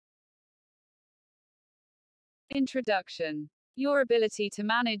Introduction. Your ability to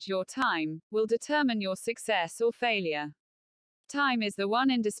manage your time will determine your success or failure. Time is the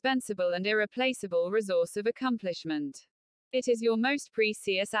one indispensable and irreplaceable resource of accomplishment. It is your most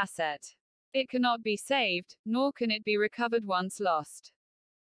precious asset. It cannot be saved, nor can it be recovered once lost.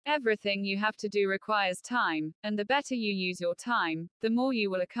 Everything you have to do requires time, and the better you use your time, the more you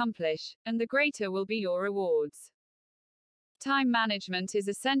will accomplish, and the greater will be your rewards. Time management is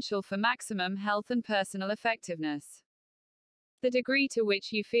essential for maximum health and personal effectiveness. The degree to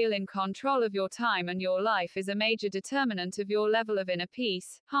which you feel in control of your time and your life is a major determinant of your level of inner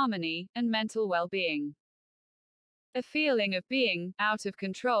peace, harmony, and mental well-being. A feeling of being out of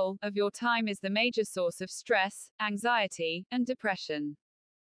control of your time is the major source of stress, anxiety, and depression.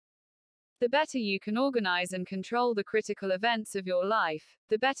 The better you can organize and control the critical events of your life,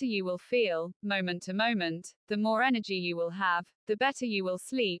 the better you will feel, moment to moment, the more energy you will have, the better you will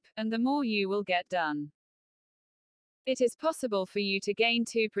sleep, and the more you will get done. It is possible for you to gain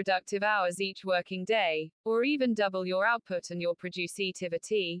 2 productive hours each working day, or even double your output and your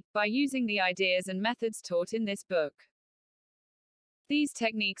productivity, by using the ideas and methods taught in this book. These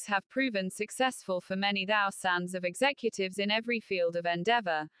techniques have proven successful for many thousands of executives in every field of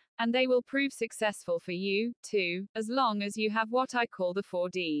endeavor, and they will prove successful for you, too, as long as you have what I call the 4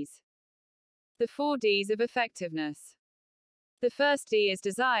 Ds. The 4 Ds of effectiveness. The first D is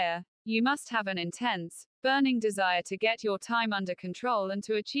desire. You must have an intense, burning desire to get your time under control and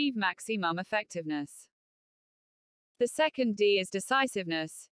to achieve maximum effectiveness. The second D is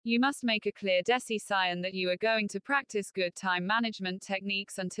decisiveness. You must make a clear decision that you are going to practice good time management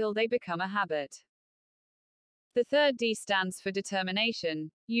techniques until they become a habit. The third D stands for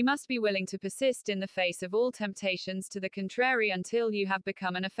determination. You must be willing to persist in the face of all temptations to the contrary until you have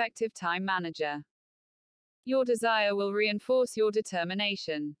become an effective time manager. Your desire will reinforce your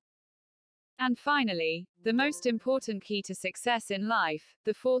determination. And finally, the most important key to success in life,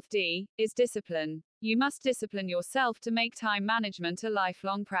 the 4th D, is discipline. You must discipline yourself to make time management a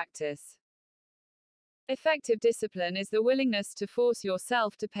lifelong practice. Effective discipline is the willingness to force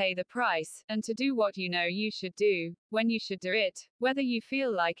yourself to pay the price, and to do what you know you should do, when you should do it, whether you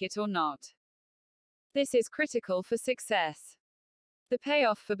feel like it or not. This is critical for success. The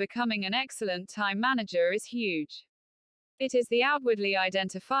payoff for becoming an excellent time manager is huge. It is the outwardly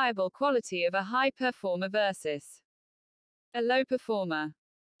identifiable quality of a high performer versus a low performer.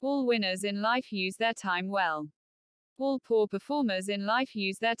 All winners in life use their time well. All poor performers in life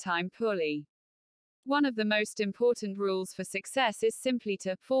use their time poorly. One of the most important rules for success is simply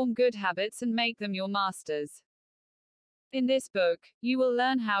to form good habits and make them your masters. In this book, you will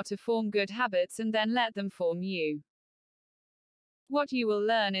learn how to form good habits and then let them form you. What you will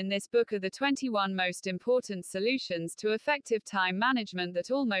learn in this book are the 21 most important solutions to effective time management that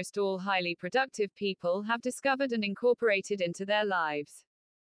almost all highly productive people have discovered and incorporated into their lives.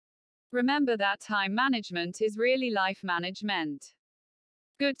 Remember that time management is really life management.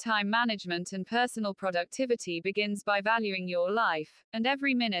 Good time management and personal productivity begins by valuing your life, and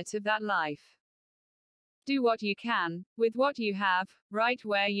every minute of that life. Do what you can, with what you have, right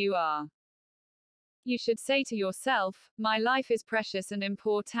where you are. You should say to yourself, my life is precious and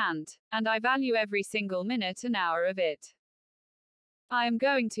important, and I value every single minute and hour of it. I am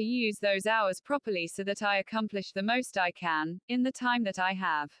going to use those hours properly so that I accomplish the most I can, in the time that I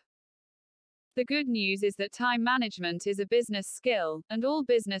have. The good news is that time management is a business skill, and all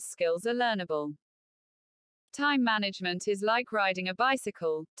business skills are learnable. Time management is like riding a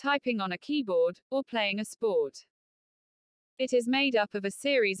bicycle, typing on a keyboard, or playing a sport. It is made up of a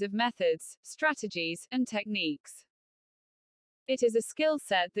series of methods, strategies, and techniques. It is a skill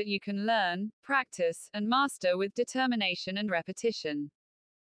set that you can learn, practice, and master with determination and repetition.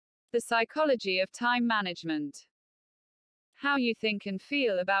 The psychology of time management. How you think and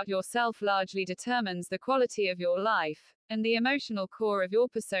feel about yourself largely determines the quality of your life, and the emotional core of your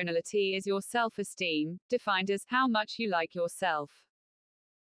personality is your self-esteem, defined as how much you like yourself.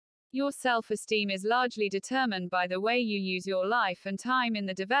 Your self-esteem is largely determined by the way you use your life and time in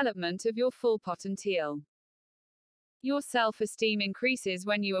the development of your full potential. Your self-esteem increases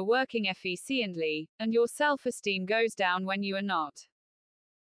when you are working efficiently, and your self-esteem goes down when you are not.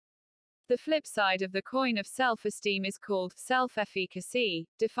 The flip side of the coin of self-esteem is called self-efficacy,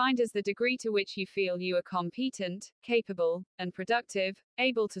 defined as the degree to which you feel you are competent, capable, and productive,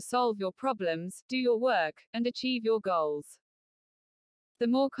 able to solve your problems, do your work, and achieve your goals. The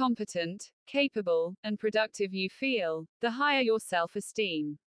more competent, capable, and productive you feel, the higher your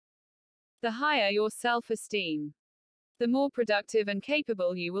self-esteem. The higher your self-esteem, the more productive and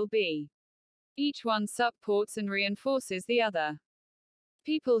capable you will be. Each one supports and reinforces the other.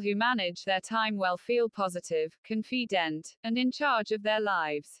 People who manage their time well feel positive, confident, and in charge of their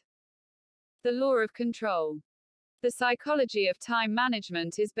lives. The law of control. The psychology of time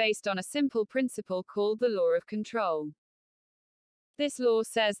management is based on a simple principle called the law of control. This law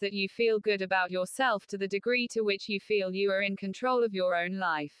says that you feel good about yourself to the degree to which you feel you are in control of your own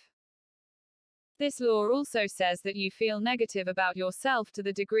life. This law also says that you feel negative about yourself to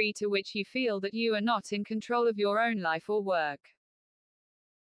the degree to which you feel that you are not in control of your own life or work.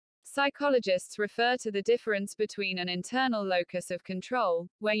 Psychologists refer to the difference between an internal locus of control,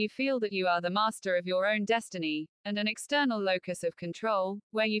 where you feel that you are the master of your own destiny, and an external locus of control,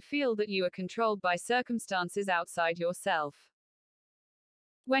 where you feel that you are controlled by circumstances outside yourself.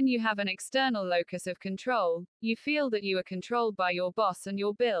 When you have an external locus of control, you feel that you are controlled by your boss and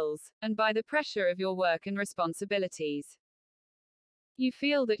your bills, and by the pressure of your work and responsibilities. You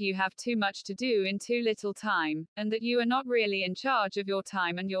feel that you have too much to do in too little time, and that you are not really in charge of your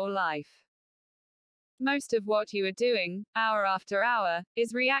time and your life. Most of what you are doing, hour after hour,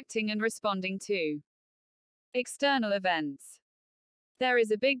 is reacting and responding to external events. There is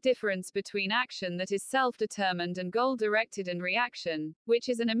a big difference between action that is self-determined and goal-directed and reaction, which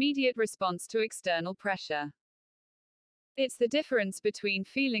is an immediate response to external pressure. It's the difference between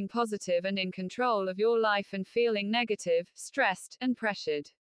feeling positive and in control of your life and feeling negative, stressed, and pressured.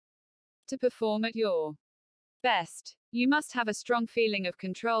 To perform at your best, you must have a strong feeling of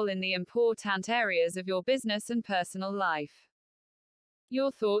control in the important areas of your business and personal life.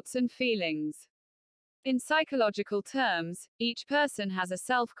 Your thoughts and feelings. In psychological terms, each person has a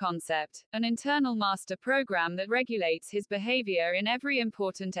self-concept, an internal master program that regulates his behavior in every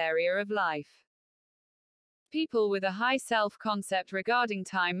important area of life. People with a high self-concept regarding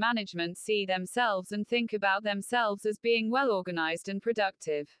time management see themselves and think about themselves as being well organized and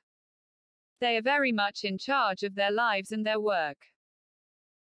productive. They are very much in charge of their lives and their work.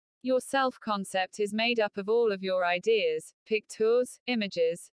 Your self-concept is made up of all of your ideas, pictures,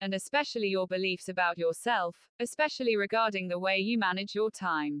 images, and especially your beliefs about yourself, especially regarding the way you manage your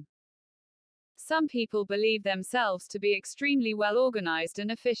time. Some people believe themselves to be extremely well organized and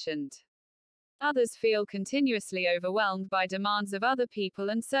efficient. Others feel continuously overwhelmed by demands of other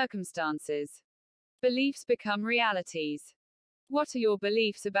people and circumstances. Beliefs become realities. What are your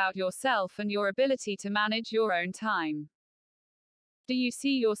beliefs about yourself and your ability to manage your own time? Do you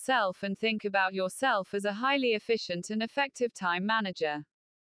see yourself and think about yourself as a highly efficient and effective time manager?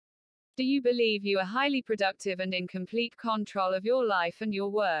 Do you believe you are highly productive and in complete control of your life and your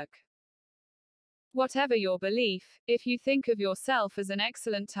work? Whatever your belief, if you think of yourself as an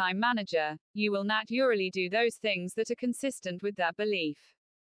excellent time manager, you will naturally do those things that are consistent with that belief.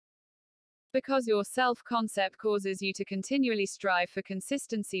 Because your self-concept causes you to continually strive for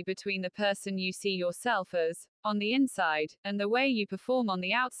consistency between the person you see yourself as, on the inside, and the way you perform on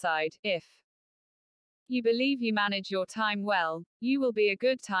the outside. If you believe you manage your time well, you will be a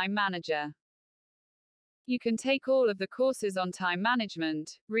good time manager. You can take all of the courses on time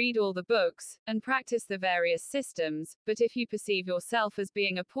management, read all the books, and practice the various systems, but if you perceive yourself as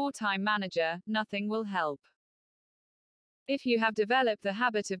being a poor time manager, nothing will help. If you have developed the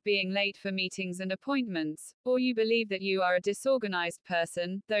habit of being late for meetings and appointments, or you believe that you are a disorganized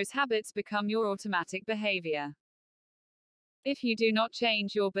person, those habits become your automatic behavior. If you do not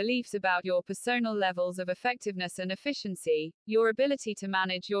change your beliefs about your personal levels of effectiveness and efficiency, your ability to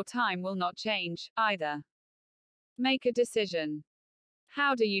manage your time will not change, either. Make a decision.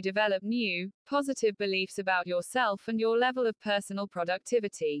 How do you develop new, positive beliefs about yourself and your level of personal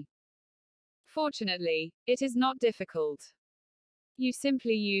productivity? Fortunately, it is not difficult. You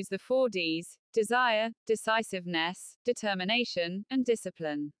simply use the 4 Ds: desire, decisiveness, determination, and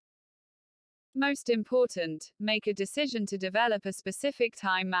discipline. Most important, make a decision to develop a specific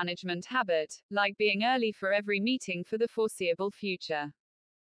time management habit, like being early for every meeting for the foreseeable future.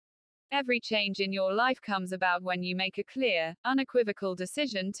 Every change in your life comes about when you make a clear, unequivocal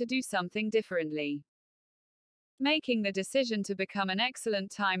decision to do something differently. Making the decision to become an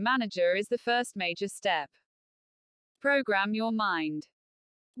excellent time manager is the first major step. Program your mind.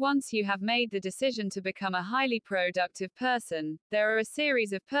 Once you have made the decision to become a highly productive person, there are a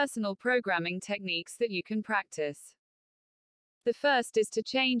series of personal programming techniques that you can practice. The first is to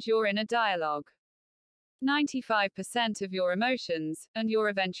change your inner dialogue. 95% of your emotions, and your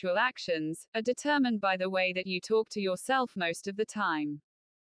eventual actions, are determined by the way that you talk to yourself most of the time.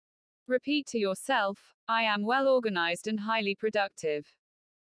 Repeat to yourself, "I am well organized and highly productive."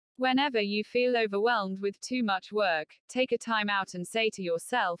 Whenever you feel overwhelmed with too much work, take a time out and say to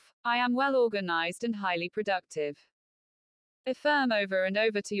yourself, "I am well organized and highly productive." Affirm over and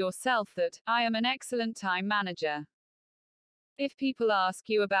over to yourself that, "I am an excellent time manager." If people ask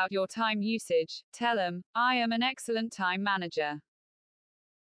you about your time usage, tell them, I am an excellent time manager.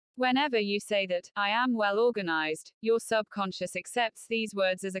 Whenever you say that, I am well organized, your subconscious accepts these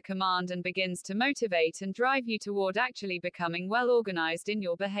words as a command and begins to motivate and drive you toward actually becoming well organized in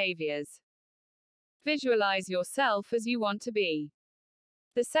your behaviors. Visualize yourself as you want to be.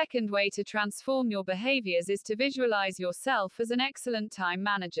 The second way to transform your behaviors is to visualize yourself as an excellent time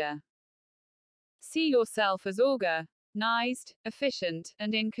manager. See yourself as organized, efficient,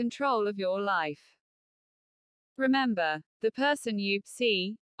 and in control of your life. Remember, the person you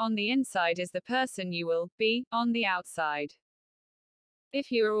see on the inside is the person you will be on the outside.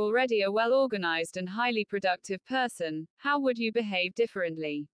 If you are already a well-organized and highly productive person, how would you behave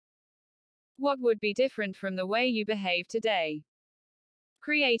differently? What would be different from the way you behave today?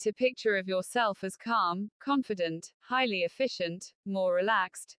 Create a picture of yourself as calm, confident, highly efficient, more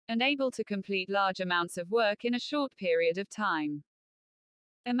relaxed, and able to complete large amounts of work in a short period of time.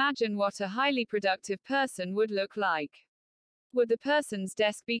 Imagine what a highly productive person would look like. Would the person's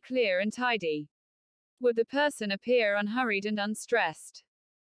desk be clear and tidy? Would the person appear unhurried and unstressed?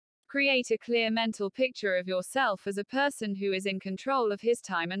 Create a clear mental picture of yourself as a person who is in control of his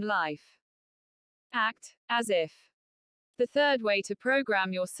time and life. Act as if. The third way to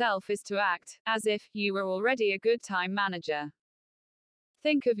program yourself is to act as if you were already a good time manager.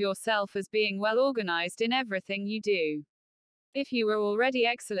 Think of yourself as being well organized in everything you do. If you were already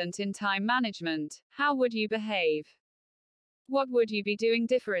excellent in time management, how would you behave? What would you be doing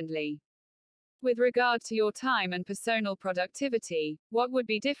differently? With regard to your time and personal productivity, what would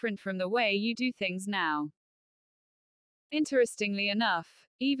be different from the way you do things now? Interestingly enough,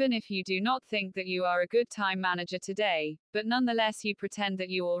 even if you do not think that you are a good time manager today, but nonetheless you pretend that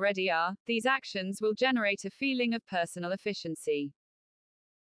you already are, these actions will generate a feeling of personal efficiency.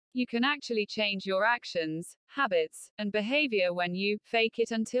 You can actually change your actions, habits, and behavior when you fake it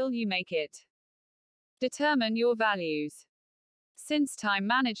until you make it. Determine your values. Since time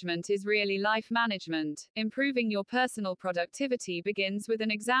management is really life management, improving your personal productivity begins with an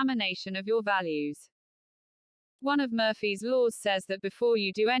examination of your values. One of Murphy's laws says that before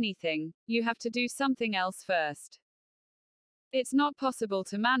you do anything, you have to do something else first. It's not possible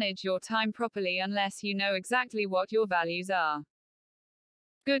to manage your time properly unless you know exactly what your values are.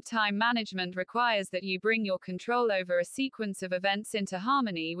 Good time management requires that you bring your control over a sequence of events into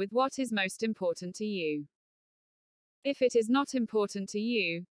harmony with what is most important to you. If it is not important to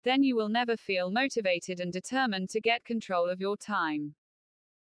you, then you will never feel motivated and determined to get control of your time.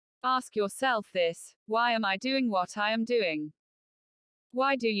 Ask yourself this: why am I doing what I am doing?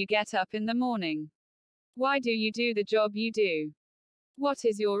 Why do you get up in the morning? Why do you do the job you do? What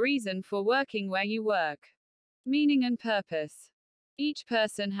is your reason for working where you work? Meaning and purpose. Each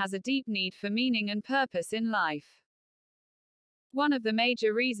person has a deep need for meaning and purpose in life. One of the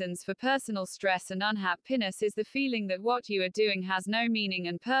major reasons for personal stress and unhappiness is the feeling that what you are doing has no meaning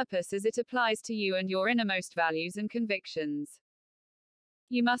and purpose as it applies to you and your innermost values and convictions.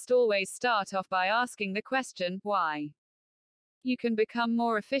 You must always start off by asking the question, why? You can become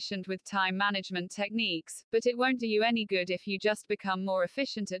more efficient with time management techniques, but it won't do you any good if you just become more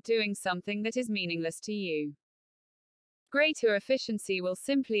efficient at doing something that is meaningless to you. Greater efficiency will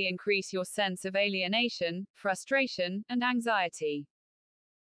simply increase your sense of alienation, frustration, and anxiety.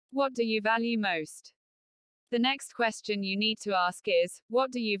 What do you value most? The next question you need to ask is, what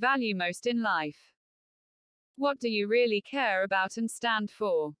do you value most in life? What do you really care about and stand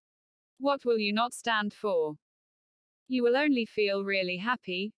for? What will you not stand for? You will only feel really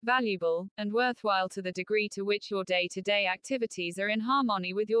happy, valuable, and worthwhile to the degree to which your day-to-day activities are in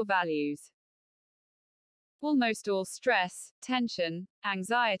harmony with your values. Almost all stress, tension,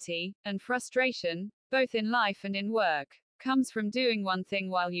 anxiety, and frustration, both in life and in work, comes from doing one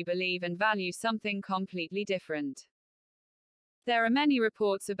thing while you believe and value something completely different. There are many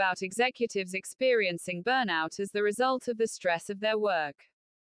reports about executives experiencing burnout as the result of the stress of their work.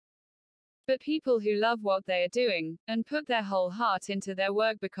 But people who love what they are doing, and put their whole heart into their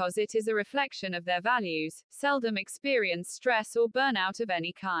work because it is a reflection of their values, seldom experience stress or burnout of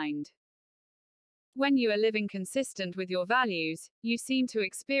any kind. When you are living consistent with your values, you seem to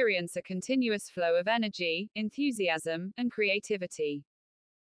experience a continuous flow of energy, enthusiasm, and creativity.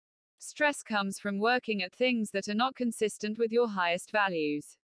 Stress comes from working at things that are not consistent with your highest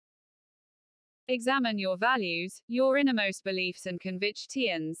values. Examine your values, your innermost beliefs and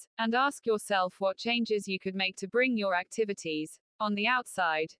convictions, and ask yourself what changes you could make to bring your activities, on the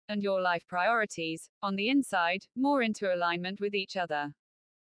outside, and your life priorities, on the inside, more into alignment with each other.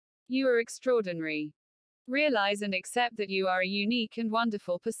 You are extraordinary. Realize and accept that you are a unique and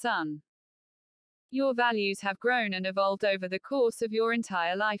wonderful person. Your values have grown and evolved over the course of your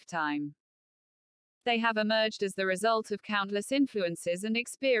entire lifetime. They have emerged as the result of countless influences and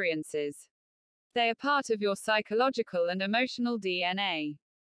experiences. They are part of your psychological and emotional DNA.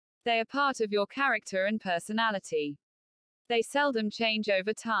 They are part of your character and personality. They seldom change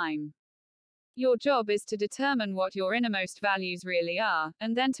over time. Your job is to determine what your innermost values really are,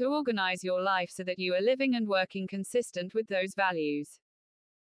 and then to organize your life so that you are living and working consistent with those values.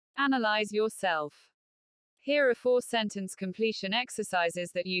 Analyze yourself. Here are 4-sentence completion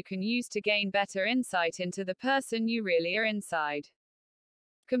exercises that you can use to gain better insight into the person you really are inside.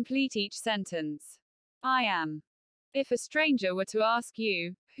 Complete each sentence. I am. If a stranger were to ask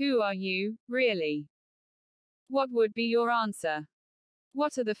you, who are you, really? What would be your answer?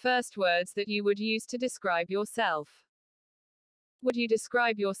 What are the first words that you would use to describe yourself? Would you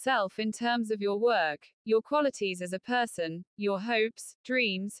describe yourself in terms of your work, your qualities as a person, your hopes,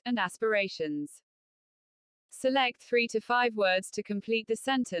 dreams, and aspirations? Select 3 to 5 words to complete the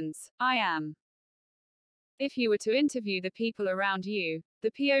sentence, I am. If you were to interview the people around you, the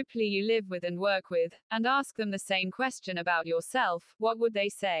people you live with and work with, and ask them the same question about yourself, what would they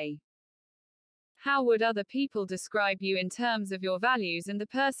say? How would other people describe you in terms of your values and the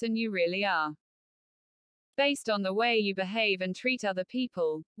person you really are? Based on the way you behave and treat other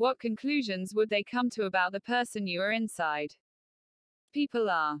people, what conclusions would they come to about the person you are inside? People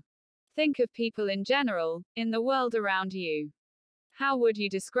are. Think of people in general, in the world around you. How would you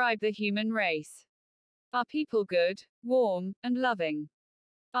describe the human race? Are people good, warm, and loving?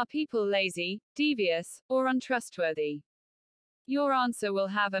 Are people lazy, devious, or untrustworthy? Your answer will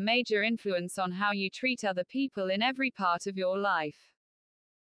have a major influence on how you treat other people in every part of your life.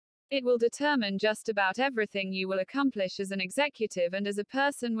 It will determine just about everything you will accomplish as an executive and as a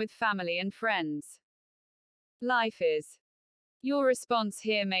person with family and friends. Life is. Your response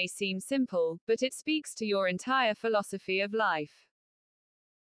here may seem simple, but it speaks to your entire philosophy of life.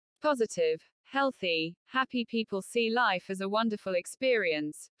 Positive, healthy, happy people see life as a wonderful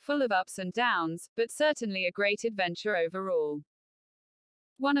experience, full of ups and downs, but certainly a great adventure overall.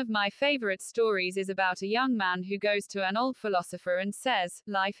 One of my favorite stories is about a young man who goes to an old philosopher and says,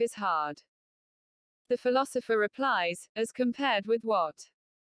 "Life is hard." The philosopher replies, "As compared with what?"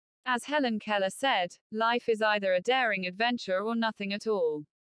 As Helen Keller said, life is either a daring adventure or nothing at all.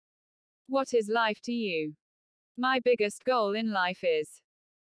 What is life to you? My biggest goal in life is.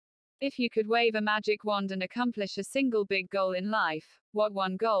 If you could wave a magic wand and accomplish a single big goal in life, what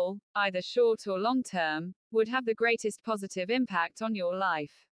one goal, either short or long term, would have the greatest positive impact on your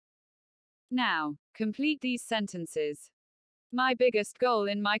life? Now, complete these sentences. My biggest goal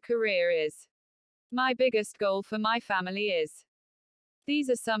in my career is. My biggest goal for my family is. These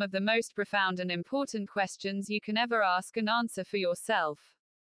are some of the most profound and important questions you can ever ask and answer for yourself.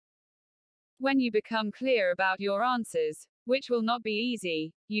 When you become clear about your answers, which will not be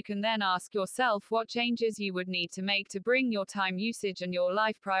easy, you can then ask yourself what changes you would need to make to bring your time usage and your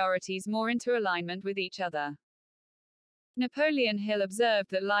life priorities more into alignment with each other. Napoleon Hill observed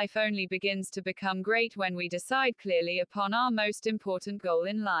that life only begins to become great when we decide clearly upon our most important goal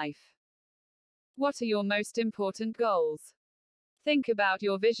in life. What are your most important goals? Think about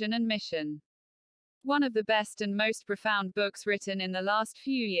your vision and mission. One of the best and most profound books written in the last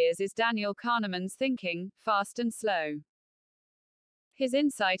few years is Daniel Kahneman's Thinking, Fast and Slow. His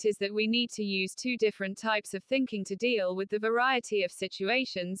insight is that we need to use 2 different types of thinking to deal with the variety of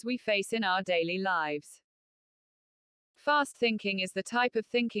situations we face in our daily lives. Fast thinking is the type of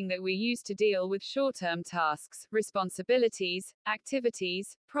thinking that we use to deal with short-term tasks, responsibilities,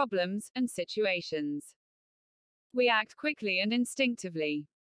 activities, problems, and situations. We act quickly and instinctively.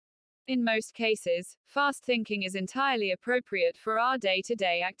 In most cases, fast thinking is entirely appropriate for our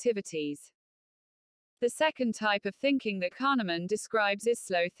day-to-day activities. The second type of thinking that Kahneman describes is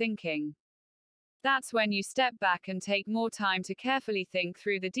slow thinking. That's when you step back and take more time to carefully think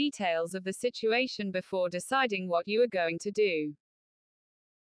through the details of the situation before deciding what you are going to do.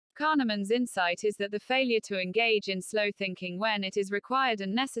 Kahneman's insight is that the failure to engage in slow thinking when it is required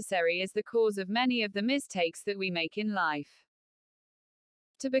and necessary is the cause of many of the mistakes that we make in life.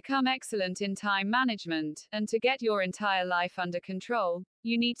 To become excellent in time management, and to get your entire life under control,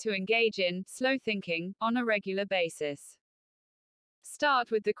 you need to engage in slow thinking on a regular basis.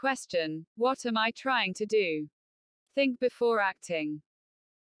 Start with the question, what am I trying to do? Think before acting.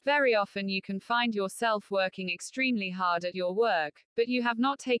 Very often you can find yourself working extremely hard at your work, but you have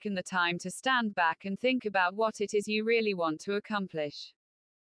not taken the time to stand back and think about what it is you really want to accomplish.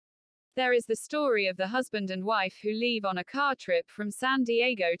 There is the story of the husband and wife who leave on a car trip from San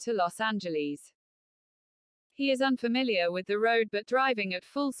Diego to Los Angeles. He is unfamiliar with the road but driving at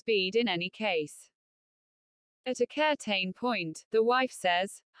full speed in any case. At a certain point, the wife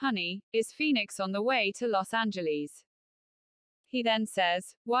says, "Honey, is Phoenix on the way to Los Angeles?" He then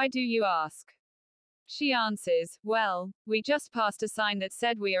says, "Why do you ask?" She answers, "Well, we just passed a sign that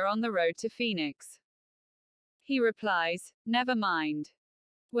said we are on the road to Phoenix." He replies, "Never mind.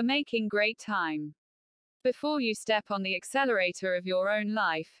 We're making great time." Before you step on the accelerator of your own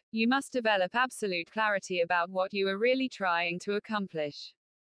life, you must develop absolute clarity about what you are really trying to accomplish.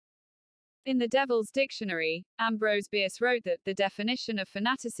 In the Devil's Dictionary, Ambrose Bierce wrote that the definition of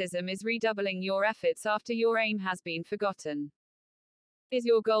fanaticism is redoubling your efforts after your aim has been forgotten. Is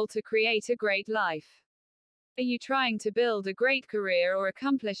your goal to create a great life? Are you trying to build a great career or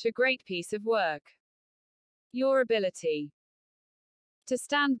accomplish a great piece of work? Your ability to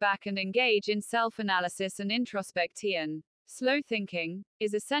stand back and engage in self-analysis and introspection, slow thinking,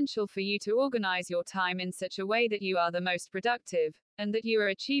 is essential for you to organize your time in such a way that you are the most productive, and that you are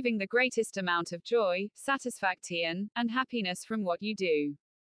achieving the greatest amount of joy, satisfaction, and happiness from what you do.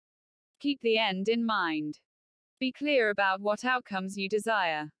 Keep the end in mind. Be clear about what outcomes you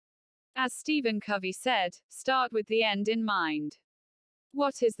desire. As Stephen Covey said, start with the end in mind.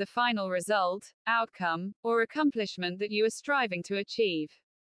 What is the final result, outcome, or accomplishment that you are striving to achieve?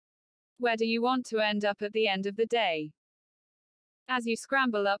 Where do you want to end up at the end of the day? As you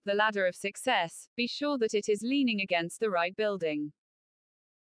scramble up the ladder of success, be sure that it is leaning against the right building.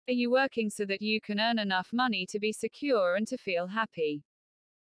 Are you working so that you can earn enough money to be secure and to feel happy?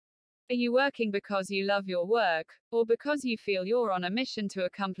 Are you working because you love your work, or because you feel you're on a mission to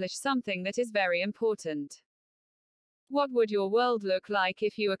accomplish something that is very important? What would your world look like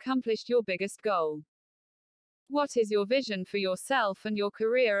if you accomplished your biggest goal? What is your vision for yourself and your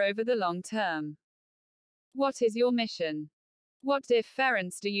career over the long term? What is your mission? What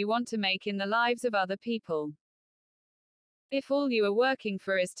difference do you want to make in the lives of other people? If all you are working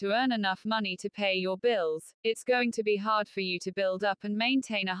for is to earn enough money to pay your bills, it's going to be hard for you to build up and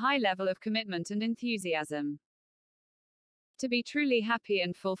maintain a high level of commitment and enthusiasm. To be truly happy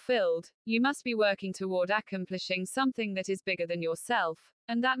and fulfilled, you must be working toward accomplishing something that is bigger than yourself,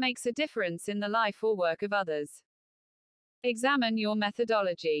 and that makes a difference in the life or work of others. Examine your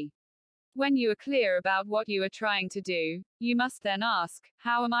methodology. When you are clear about what you are trying to do, you must then ask,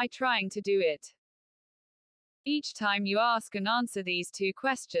 how am I trying to do it? Each time you ask and answer these two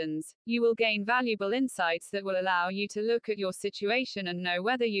questions, you will gain valuable insights that will allow you to look at your situation and know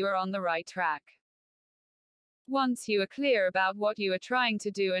whether you are on the right track. Once you are clear about what you are trying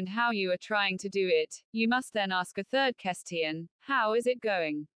to do and how you are trying to do it, you must then ask a third question: how is it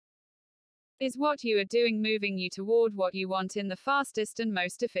going? Is what you are doing moving you toward what you want in the fastest and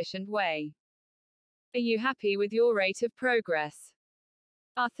most efficient way? Are you happy with your rate of progress?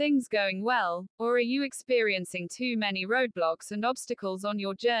 Are things going well, or are you experiencing too many roadblocks and obstacles on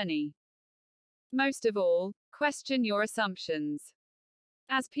your journey? Most of all, question your assumptions.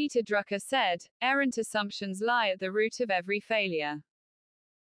 As Peter Drucker said, errant assumptions lie at the root of every failure.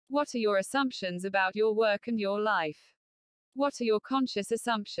 What are your assumptions about your work and your life? What are your conscious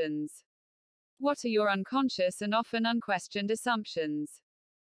assumptions? What are your unconscious and often unquestioned assumptions?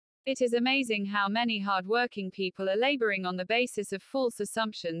 It is amazing how many hard-working people are laboring on the basis of false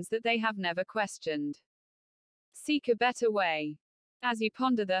assumptions that they have never questioned. Seek a better way. As you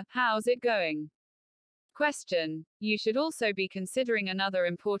ponder the "how's it going?" question, you should also be considering another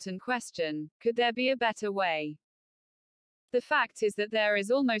important question: could there be a better way? The fact is that there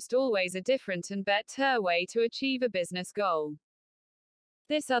is almost always a different and better way to achieve a business goal.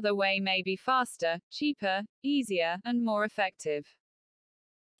 This other way may be faster, cheaper, easier, and more effective.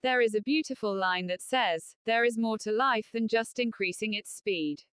 There is a beautiful line that says, there is more to life than just increasing its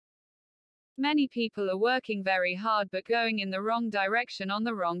speed. Many people are working very hard but going in the wrong direction on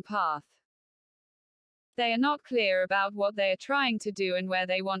the wrong path. They are not clear about what they are trying to do and where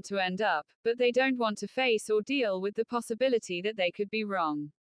they want to end up, but they don't want to face or deal with the possibility that they could be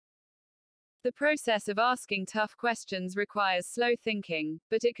wrong. The process of asking tough questions requires slow thinking,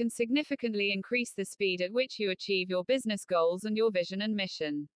 but it can significantly increase the speed at which you achieve your business goals and your vision and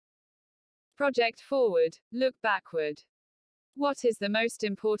mission. Project forward, look backward. What is the most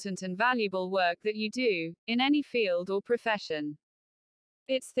important and valuable work that you do, in any field or profession?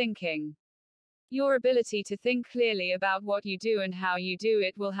 It's thinking. Your ability to think clearly about what you do and how you do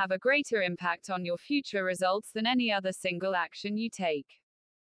it will have a greater impact on your future results than any other single action you take.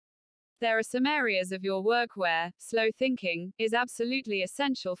 There are some areas of your work where slow thinking is absolutely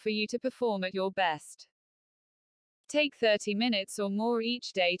essential for you to perform at your best. Take 30 minutes or more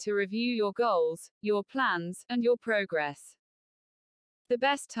each day to review your goals, your plans, and your progress. The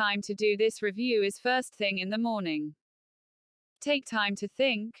best time to do this review is first thing in the morning. Take time to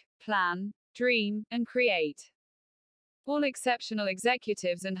think, plan, dream, and create. All exceptional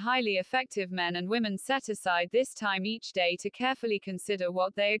executives and highly effective men and women set aside this time each day to carefully consider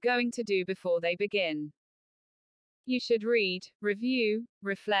what they are going to do before they begin. You should read, review,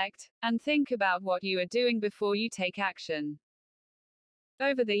 reflect, and think about what you are doing before you take action.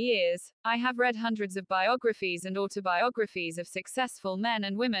 Over the years, I have read hundreds of biographies and autobiographies of successful men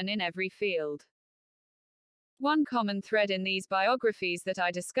and women in every field. One common thread in these biographies that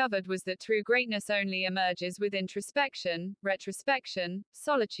I discovered was that true greatness only emerges with introspection, retrospection,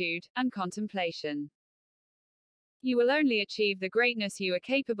 solitude, and contemplation. You will only achieve the greatness you are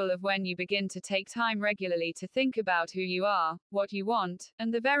capable of when you begin to take time regularly to think about who you are, what you want,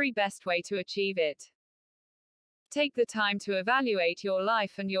 and the very best way to achieve it. Take the time to evaluate your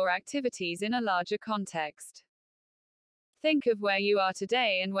life and your activities in a larger context. Think of where you are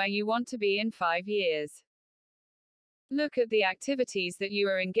today and where you want to be in 5 years. Look at the activities that you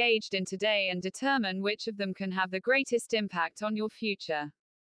are engaged in today and determine which of them can have the greatest impact on your future.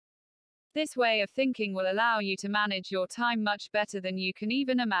 This way of thinking will allow you to manage your time much better than you can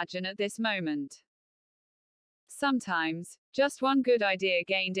even imagine at this moment. Sometimes, just one good idea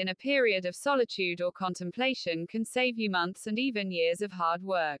gained in a period of solitude or contemplation can save you months and even years of hard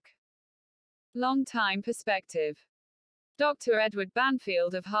work. Long-time perspective. Dr. Edward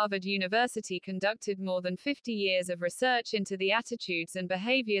Banfield of Harvard University conducted more than 50 years of research into the attitudes and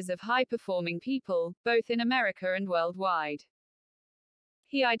behaviors of high-performing people, both in America and worldwide.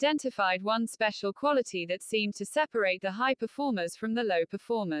 He identified one special quality that seemed to separate the high performers from the low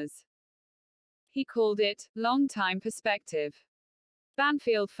performers. He called it long-time perspective.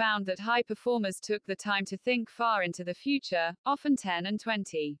 Banfield found that high performers took the time to think far into the future, often 10 and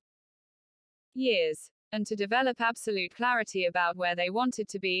 20 years, and to develop absolute clarity about where they wanted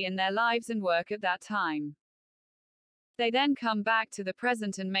to be in their lives and work at that time. They then come back to the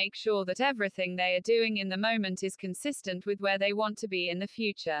present and make sure that everything they are doing in the moment is consistent with where they want to be in the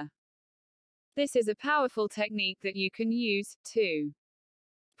future. This is a powerful technique that you can use, to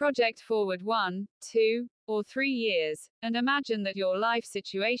project forward 1, 2, or 3 years, and imagine that your life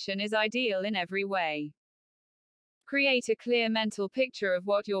situation is ideal in every way. Create a clear mental picture of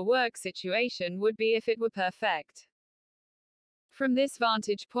what your work situation would be if it were perfect. From this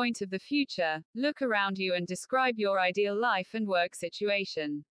vantage point of the future, look around you and describe your ideal life and work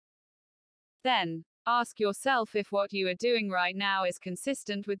situation. Then, ask yourself if what you are doing right now is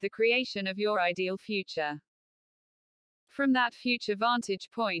consistent with the creation of your ideal future. From that future vantage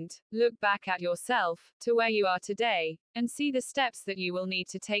point, look back at yourself, to where you are today, and see the steps that you will need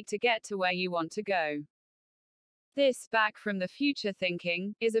to take to get to where you want to go. This, back from the future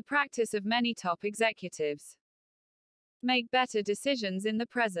thinking, is a practice of many top executives. Make better decisions in the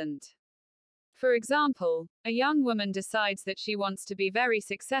present. For example, a young woman decides that she wants to be very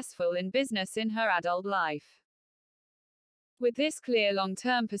successful in business in her adult life. With this clear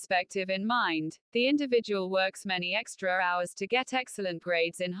long-term perspective in mind, the individual works many extra hours to get excellent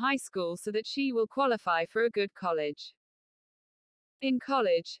grades in high school so that she will qualify for a good college. In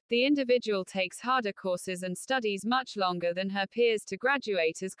college, the individual takes harder courses and studies much longer than her peers to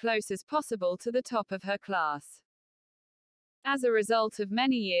graduate as close as possible to the top of her class. As a result of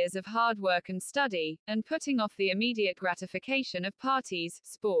many years of hard work and study, and putting off the immediate gratification of parties,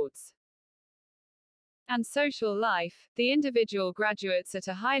 sports, and social life, the individual graduates at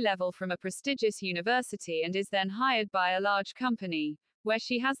a high level from a prestigious university and is then hired by a large company, where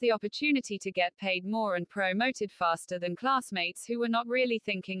she has the opportunity to get paid more and promoted faster than classmates who were not really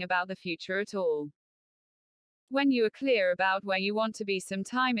thinking about the future at all. When you are clear about where you want to be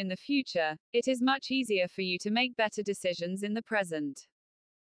sometime in the future, it is much easier for you to make better decisions in the present.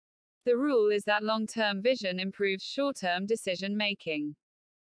 The rule is that long-term vision improves short-term decision making.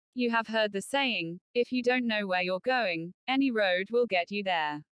 You have heard the saying, if you don't know where you're going, any road will get you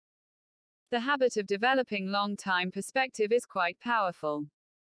there. The habit of developing long-time perspective is quite powerful.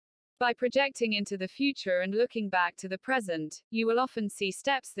 By projecting into the future and looking back to the present, you will often see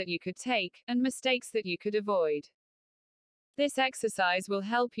steps that you could take, and mistakes that you could avoid. This exercise will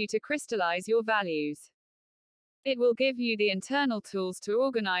help you to crystallize your values. It will give you the internal tools to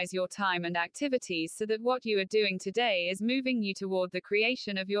organize your time and activities so that what you are doing today is moving you toward the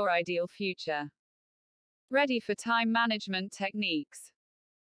creation of your ideal future. Ready for time management techniques.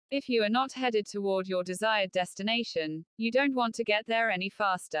 If you are not headed toward your desired destination, you don't want to get there any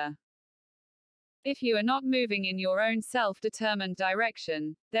faster. If you are not moving in your own self-determined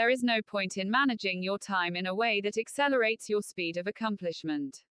direction, there is no point in managing your time in a way that accelerates your speed of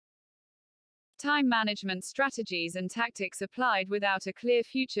accomplishment. Time management strategies and tactics applied without a clear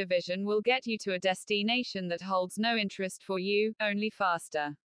future vision will get you to a destination that holds no interest for you, only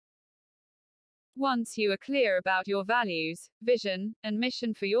faster. Once you are clear about your values, vision, and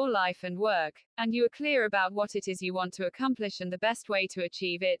mission for your life and work, and you are clear about what it is you want to accomplish and the best way to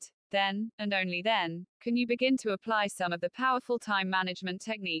achieve it, then, and only then, can you begin to apply some of the powerful time management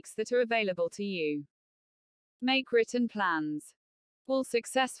techniques that are available to you. Make written plans. All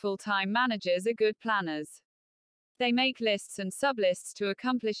successful time managers are good planners. They make lists and sublists to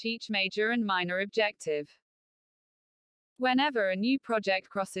accomplish each major and minor objective. Whenever a new project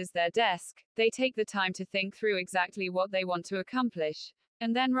crosses their desk, they take the time to think through exactly what they want to accomplish,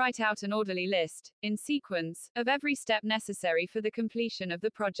 and then write out an orderly list, in sequence, of every step necessary for the completion of the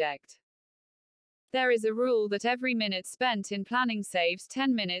project. There is a rule that every minute spent in planning saves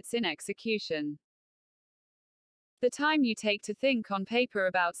 10 minutes in execution. The time you take to think on paper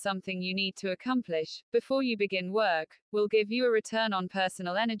about something you need to accomplish, before you begin work, will give you a return on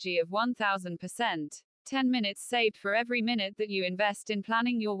personal energy of 1000%. 10 minutes saved for every minute that you invest in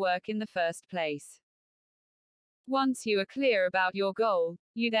planning your work in the first place. Once you are clear about your goal,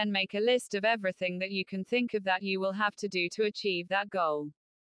 you then make a list of everything that you can think of that you will have to do to achieve that goal.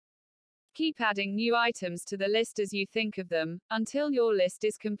 Keep adding new items to the list as you think of them, until your list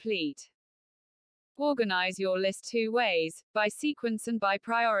is complete. Organize your list two ways, by sequence and by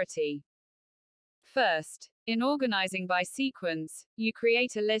priority. First, in organizing by sequence, you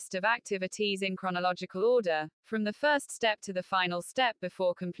create a list of activities in chronological order, from the first step to the final step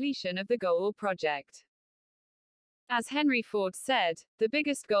before completion of the goal or project. As Henry Ford said, the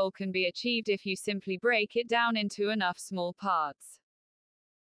biggest goal can be achieved if you simply break it down into enough small parts.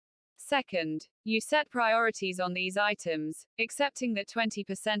 Second, you set priorities on these items, accepting that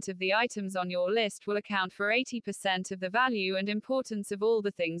 20% of the items on your list will account for 80% of the value and importance of all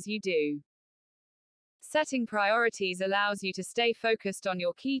the things you do. Setting priorities allows you to stay focused on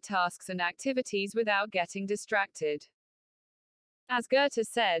your key tasks and activities without getting distracted. As Goethe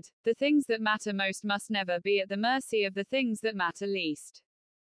said, the things that matter most must never be at the mercy of the things that matter least.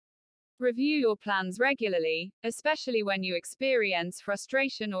 Review your plans regularly, especially when you experience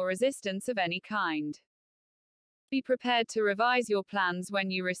frustration or resistance of any kind. Be prepared to revise your plans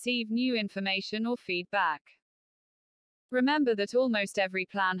when you receive new information or feedback. Remember that almost every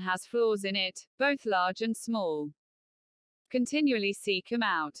plan has flaws in it, both large and small. Continually seek them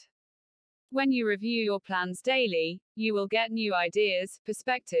out. When you review your plans daily, you will get new ideas,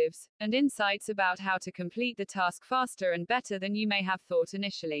 perspectives, and insights about how to complete the task faster and better than you may have thought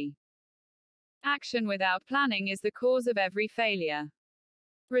initially. Action without planning is the cause of every failure.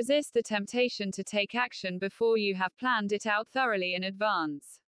 Resist the temptation to take action before you have planned it out thoroughly in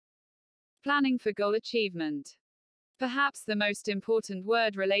advance. Planning for goal achievement. Perhaps the most important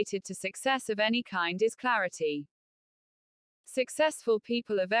word related to success of any kind is clarity. Successful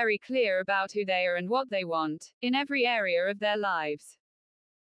people are very clear about who they are and what they want, in every area of their lives.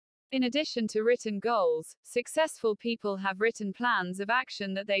 In addition to written goals, successful people have written plans of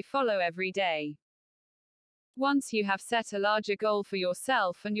action that they follow every day. Once you have set a larger goal for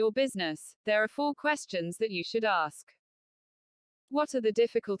yourself and your business, there are 4 questions that you should ask. What are the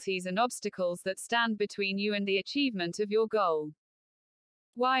difficulties and obstacles that stand between you and the achievement of your goal?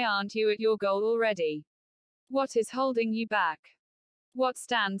 Why aren't you at your goal already? What is holding you back? What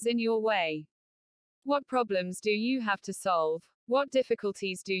stands in your way? What problems do you have to solve? What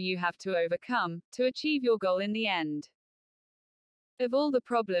difficulties do you have to overcome to achieve your goal in the end? Of all the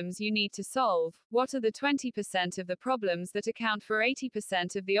problems you need to solve, what are the 20% of the problems that account for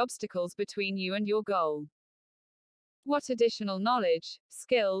 80% of the obstacles between you and your goal? What additional knowledge,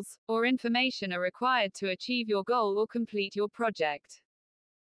 skills, or information are required to achieve your goal or complete your project?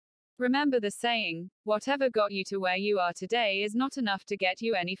 Remember the saying, whatever got you to where you are today is not enough to get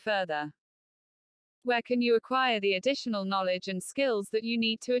you any further. Where can you acquire the additional knowledge and skills that you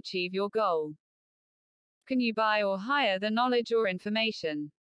need to achieve your goal? Can you buy or hire the knowledge or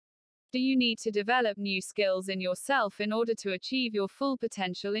information? Do you need to develop new skills in yourself in order to achieve your full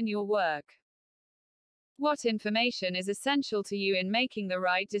potential in your work? What information is essential to you in making the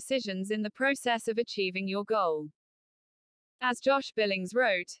right decisions in the process of achieving your goal? As Josh Billings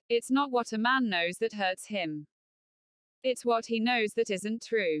wrote, it's not what a man knows that hurts him. It's what he knows that isn't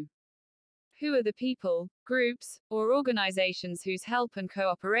true. Who are the people, groups, or organizations whose help and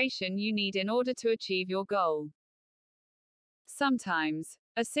cooperation you need in order to achieve your goal? Sometimes,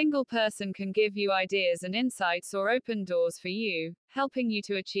 a single person can give you ideas and insights or open doors for you, helping you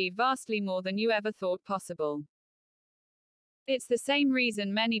to achieve vastly more than you ever thought possible. It's the same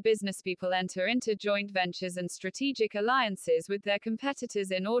reason many businesspeople enter into joint ventures and strategic alliances with their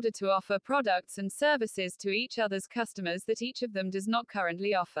competitors in order to offer products and services to each other's customers that each of them does not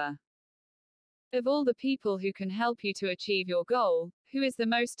currently offer. Of all the people who can help you to achieve your goal, who is the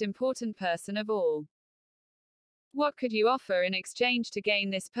most important person of all? What could you offer in exchange to gain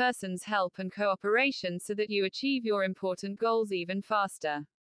this person's help and cooperation so that you achieve your important goals even faster?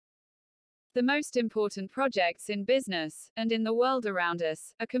 The most important projects in business, and in the world around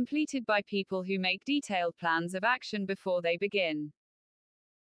us, are completed by people who make detailed plans of action before they begin.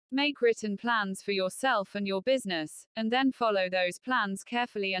 Make written plans for yourself and your business, and then follow those plans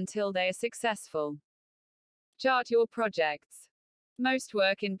carefully until they are successful. Chart your projects. Most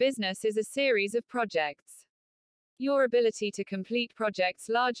work in business is a series of projects. Your ability to complete projects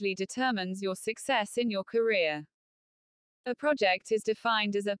largely determines your success in your career. A project is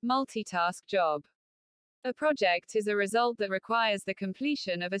defined as a multitask job. A project is a result that requires the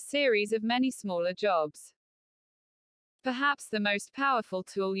completion of a series of many smaller jobs. Perhaps the most powerful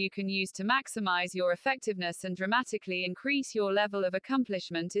tool you can use to maximize your effectiveness and dramatically increase your level of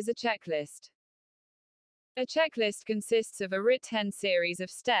accomplishment is a checklist. A checklist consists of a written series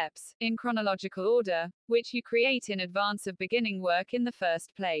of steps, in chronological order, which you create in advance of beginning work in the first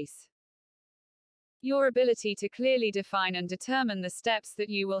place. Your ability to clearly define and determine the steps that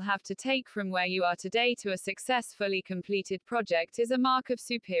you will have to take from where you are today to a successfully completed project is a mark of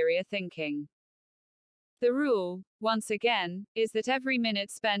superior thinking. The rule, once again, is that every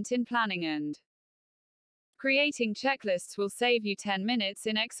minute spent in planning and creating checklists will save you 10 minutes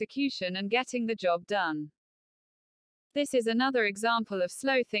in execution and getting the job done. This is another example of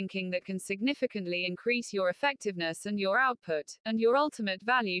slow thinking that can significantly increase your effectiveness and your output, and your ultimate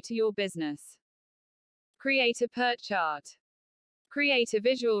value to your business. Create a PERT chart. Create a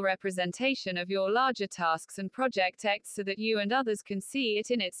visual representation of your larger tasks and projects so that you and others can see it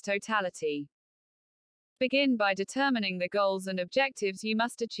in its totality. Begin by determining the goals and objectives you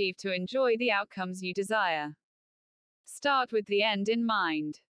must achieve to enjoy the outcomes you desire. Start with the end in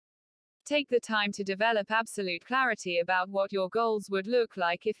mind. Take the time to develop absolute clarity about what your goals would look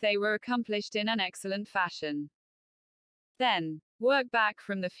like if they were accomplished in an excellent fashion. Then, work back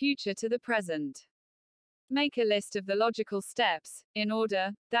from the future to the present. Make a list of the logical steps, in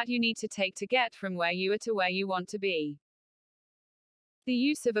order, that you need to take to get from where you are to where you want to be. The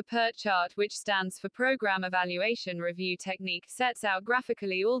use of a PERT chart, which stands for Program Evaluation Review Technique, sets out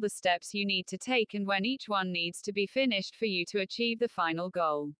graphically all the steps you need to take and when each one needs to be finished for you to achieve the final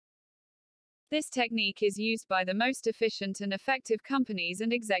goal. This technique is used by the most efficient and effective companies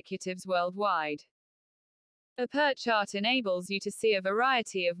and executives worldwide. A PERT chart enables you to see a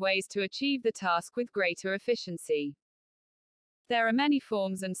variety of ways to achieve the task with greater efficiency. There are many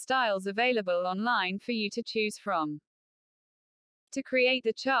forms and styles available online for you to choose from. To create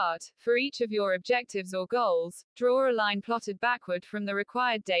the chart, for each of your objectives or goals, draw a line plotted backward from the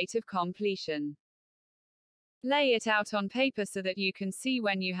required date of completion. Lay it out on paper so that you can see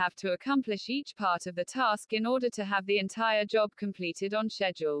when you have to accomplish each part of the task in order to have the entire job completed on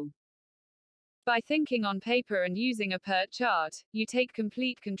schedule. By thinking on paper and using a PERT chart, you take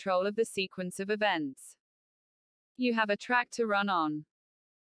complete control of the sequence of events. You have a track to run on.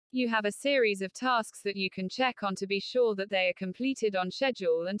 You have a series of tasks that you can check on to be sure that they are completed on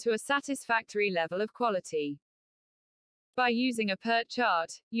schedule and to a satisfactory level of quality. By using a PERT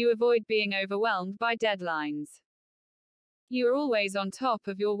chart, you avoid being overwhelmed by deadlines. You are always on top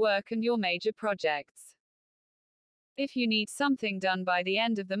of your work and your major projects. If you need something done by the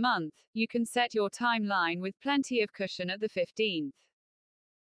end of the month, you can set your timeline with plenty of cushion at the 15th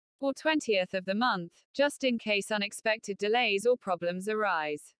or 20th of the month, just in case unexpected delays or problems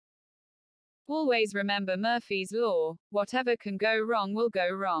arise. Always remember Murphy's Law: whatever can go wrong will go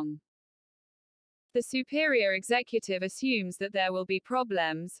wrong. The superior executive assumes that there will be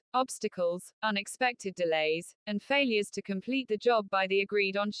problems, obstacles, unexpected delays, and failures to complete the job by the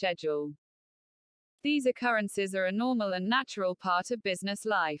agreed-on schedule. These occurrences are a normal and natural part of business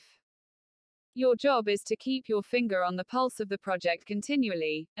life. Your job is to keep your finger on the pulse of the project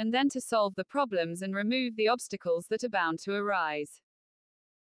continually, and then to solve the problems and remove the obstacles that are bound to arise.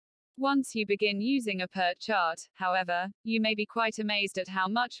 Once you begin using a PERT chart, however, you may be quite amazed at how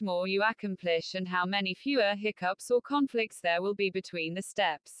much more you accomplish and how many fewer hiccups or conflicts there will be between the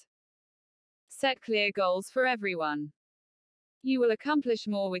steps. Set clear goals for everyone. You will accomplish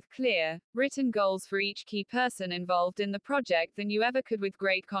more with clear, written goals for each key person involved in the project than you ever could with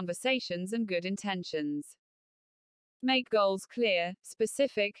great conversations and good intentions. Make goals clear,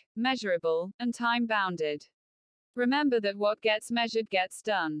 specific, measurable, and time-bounded. Remember that what gets measured gets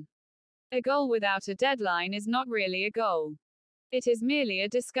done. A goal without a deadline is not really a goal. It is merely a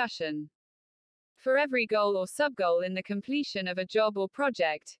discussion. For every goal or sub-goal in the completion of a job or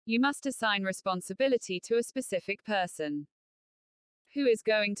project, you must assign responsibility to a specific person. Who is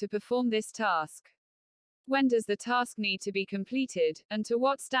going to perform this task? When does the task need to be completed, and to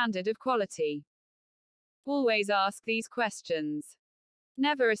what standard of quality? Always ask these questions.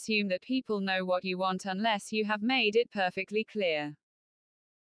 Never assume that people know what you want unless you have made it perfectly clear.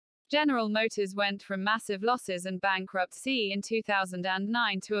 General Motors went from massive losses and bankruptcy in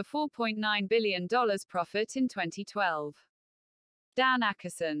 2009 to a $4.9 billion profit in 2012. Dan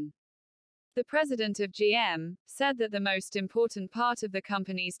Ackerson, the president of GM, said that the most important part of the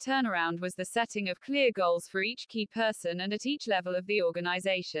company's turnaround was the setting of clear goals for each key person and at each level of the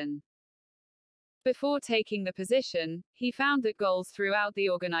organization. Before taking the position, he found that goals throughout the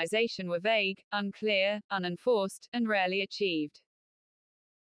organization were vague, unclear, unenforced, and rarely achieved.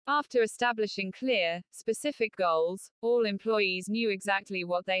 After establishing clear, specific goals, all employees knew exactly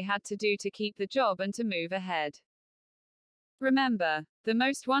what they had to do to keep the job and to move ahead. Remember, the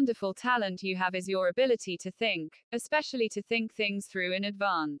most wonderful talent you have is your ability to think, especially to think things through in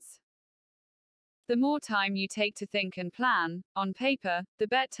advance. The more time you take to think and plan, on paper, the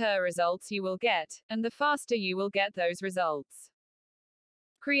better results you will get, and the faster you will get those results.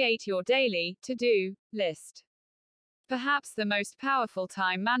 Create your daily to-do list. Perhaps the most powerful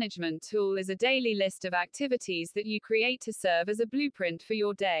time management tool is a daily list of activities that you create to serve as a blueprint for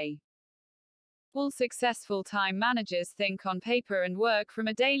your day. All successful time managers think on paper and work from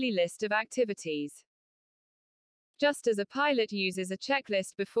a daily list of activities. Just as a pilot uses a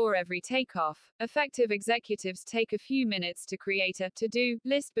checklist before every takeoff, effective executives take a few minutes to create a to-do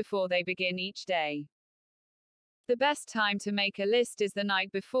list before they begin each day. The best time to make a list is the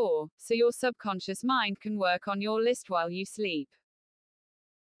night before, so your subconscious mind can work on your list while you sleep.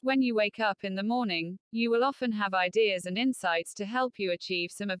 When you wake up in the morning, you will often have ideas and insights to help you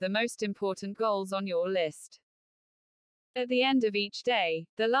achieve some of the most important goals on your list. At the end of each day,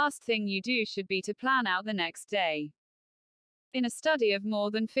 the last thing you do should be to plan out the next day. In a study of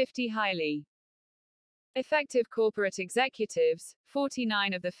more than 50 highly effective corporate executives,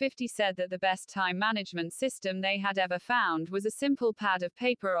 49 of the 50 said that the best time management system they had ever found was a simple pad of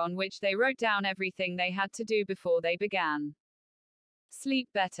paper on which they wrote down everything they had to do before they began. Sleep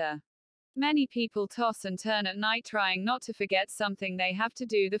better. Many people toss and turn at night trying not to forget something they have to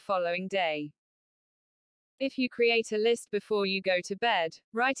do the following day. If you create a list before you go to bed,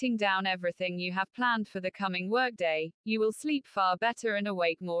 writing down everything you have planned for the coming workday, you will sleep far better and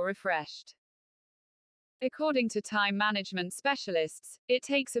awake more refreshed. According to time management specialists, it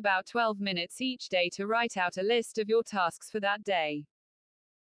takes about 12 minutes each day to write out a list of your tasks for that day.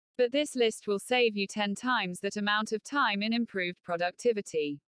 But this list will save you 10 times that amount of time in improved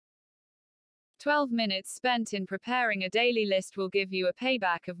productivity. 12 minutes spent in preparing a daily list will give you a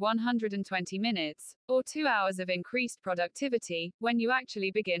payback of 120 minutes, or 2 hours of increased productivity, when you actually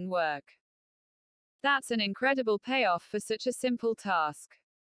begin work. That's an incredible payoff for such a simple task.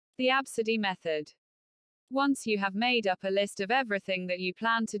 The Absidy method. Once you have made up a list of everything that you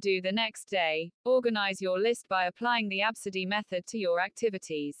plan to do the next day, organize your list by applying the Absidy method to your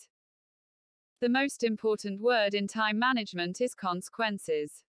activities. The most important word in time management is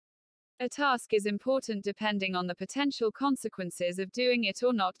consequences. A task is important depending on the potential consequences of doing it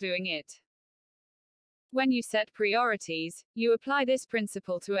or not doing it. When you set priorities, you apply this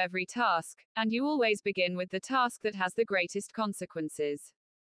principle to every task, and you always begin with the task that has the greatest consequences.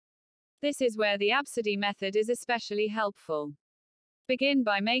 This is where the Absidy method is especially helpful. Begin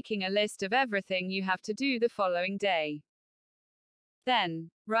by making a list of everything you have to do the following day. Then,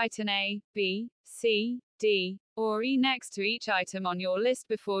 write an A, B, C, D, or E next to each item on your list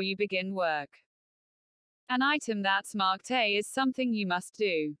before you begin work. An item that's marked A is something you must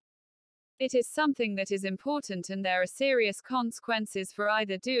do. It is something that is important and there are serious consequences for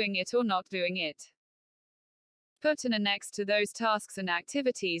either doing it or not doing it. Put an A next to those tasks and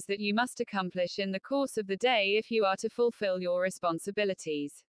activities that you must accomplish in the course of the day if you are to fulfill your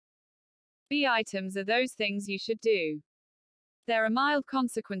responsibilities. B items are those things you should do. There are mild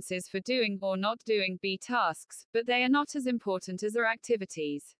consequences for doing or not doing B tasks, but they are not as important as A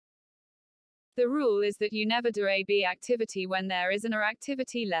activities. The rule is that you never do a B activity when there is an A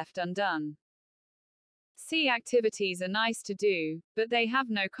activity left undone. C activities are nice to do, but they have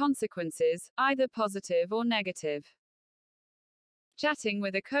no consequences, either positive or negative. Chatting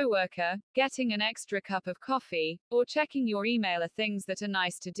with a coworker, getting an extra cup of coffee, or checking your email are things that are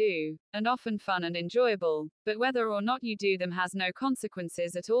nice to do, and often fun and enjoyable, but whether or not you do them has no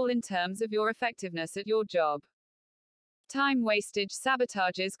consequences at all in terms of your effectiveness at your job. Time wastage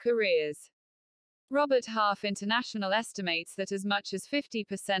sabotages careers. Robert Half International estimates that as much as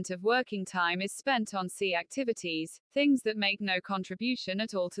 50% of working time is spent on C activities, things that make no contribution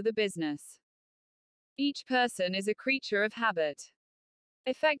at all to the business. Each person is a creature of habit.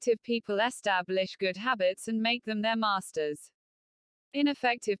 Effective people establish good habits and make them their masters.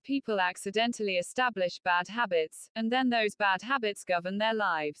 Ineffective people accidentally establish bad habits, and then those bad habits govern their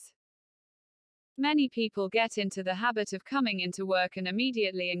lives. Many people get into the habit of coming into work and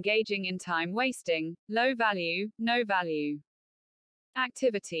immediately engaging in time wasting, low value, no value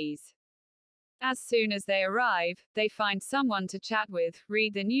activities. As soon as they arrive, they find someone to chat with,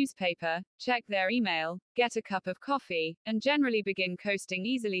 read the newspaper, check their email, get a cup of coffee, and generally begin coasting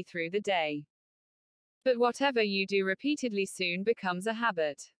easily through the day. But whatever you do repeatedly soon becomes a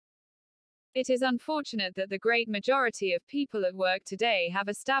habit. It is unfortunate that the great majority of people at work today have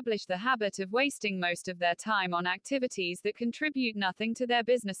established the habit of wasting most of their time on activities that contribute nothing to their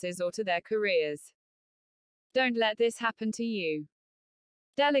businesses or to their careers. Don't let this happen to you.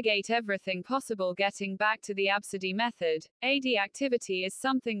 Delegate everything possible. Getting back to the ABCD method, AD activity is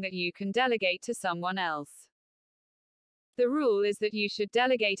something that you can delegate to someone else. The rule is that you should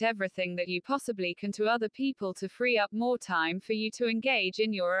delegate everything that you possibly can to other people to free up more time for you to engage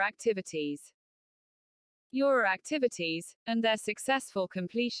in your activities. Your activities, and their successful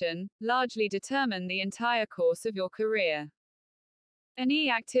completion, largely determine the entire course of your career. An E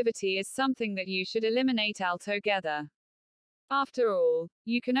activity is something that you should eliminate altogether. After all,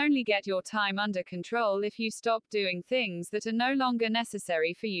 you can only get your time under control if you stop doing things that are no longer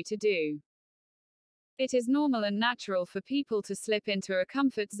necessary for you to do. It is normal and natural for people to slip into a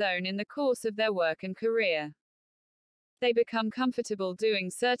comfort zone in the course of their work and career. They become comfortable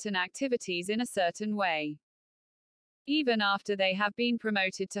doing certain activities in a certain way. Even after they have been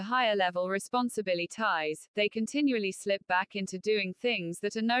promoted to higher level responsibilities, they continually slip back into doing things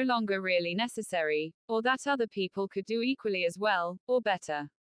that are no longer really necessary, or that other people could do equally as well, or better.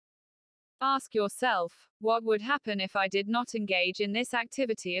 Ask yourself, what would happen if I did not engage in this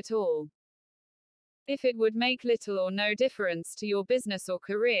activity at all? If it would make little or no difference to your business or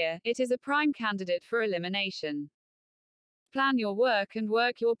career, it is a prime candidate for elimination. Plan your work and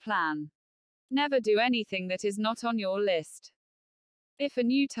work your plan. Never do anything that is not on your list. If a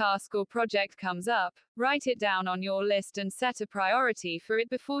new task or project comes up, write it down on your list and set a priority for it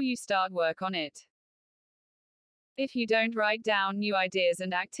before you start work on it. If you don't write down new ideas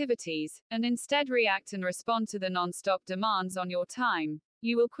and activities, and instead react and respond to the non-stop demands on your time,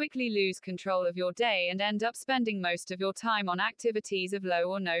 you will quickly lose control of your day and end up spending most of your time on activities of low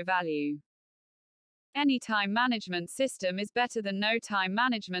or no value. Any time management system is better than no time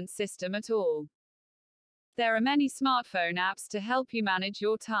management system at all. There are many smartphone apps to help you manage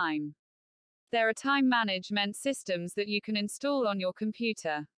your time. There are time management systems that you can install on your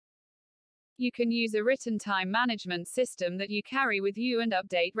computer. You can use a written time management system that you carry with you and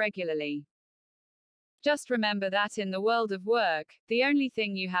update regularly. Just remember that in the world of work, the only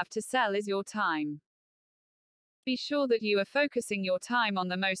thing you have to sell is your time. Be sure that you are focusing your time on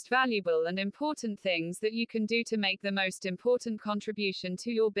the most valuable and important things that you can do to make the most important contribution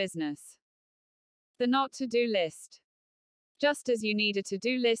to your business. The not to-do list. Just as you need a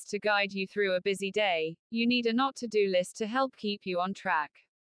to-do list to guide you through a busy day, you need a not to-do list to help keep you on track.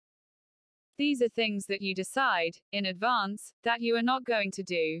 These are things that you decide, in advance, that you are not going to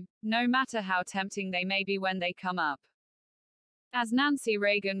do, no matter how tempting they may be when they come up. As Nancy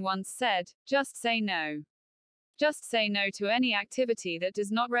Reagan once said, just say no. Just say no to any activity that does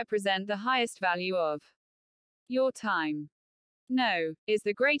not represent the highest value of your time. No is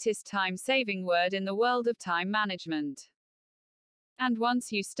the greatest time-saving word in the world of time management. And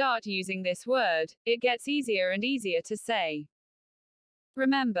once you start using this word, it gets easier and easier to say.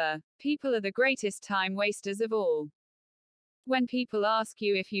 Remember, people are the greatest time wasters of all. When people ask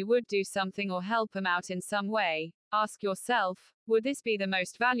you if you would do something or help them out in some way, ask yourself, would this be the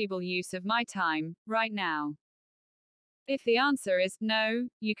most valuable use of my time, right now? If the answer is no,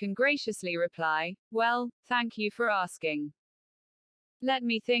 you can graciously reply, well, thank you for asking. Let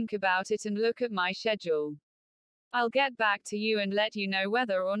me think about it and look at my schedule. I'll get back to you and let you know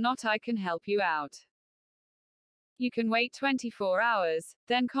whether or not I can help you out. You can wait 24 hours,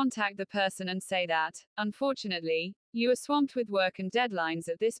 then contact the person and say that, unfortunately, you are swamped with work and deadlines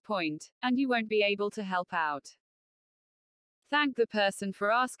at this point, and you won't be able to help out. Thank the person for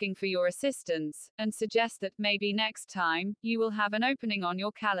asking for your assistance, and suggest that, maybe next time, you will have an opening on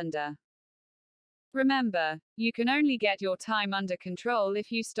your calendar. Remember, you can only get your time under control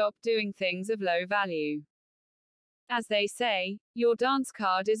if you stop doing things of low value. As they say, your dance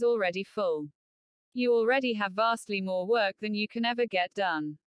card is already full. You already have vastly more work than you can ever get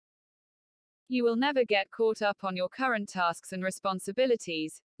done. You will never get caught up on your current tasks and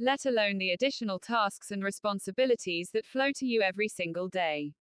responsibilities, let alone the additional tasks and responsibilities that flow to you every single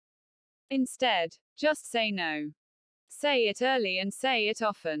day. Instead, just say no. Say it early and say it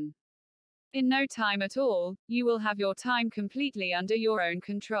often. In no time at all, you will have your time completely under your own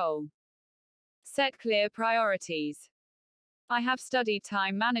control. Set clear priorities. I have studied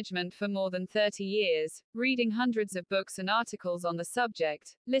time management for more than 30 years, reading hundreds of books and articles on the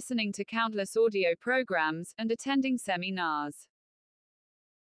subject, listening to countless audio programs, and attending seminars.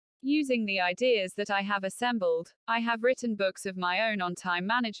 Using the ideas that I have assembled, I have written books of my own on time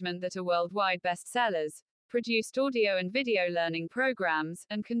management that are worldwide bestsellers, produced audio and video learning programs,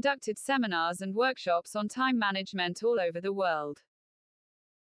 and conducted seminars and workshops on time management all over the world.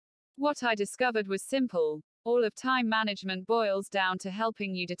 What I discovered was simple. All of time management boils down to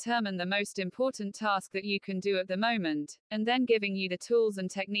helping you determine the most important task that you can do at the moment, and then giving you the tools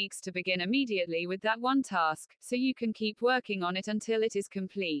and techniques to begin immediately with that one task, so you can keep working on it until it is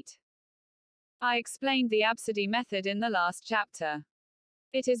complete. I explained the Absidy method in the last chapter.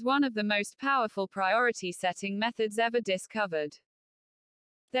 It is one of the most powerful priority setting methods ever discovered.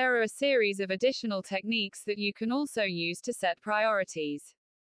 There are a series of additional techniques that you can also use to set priorities.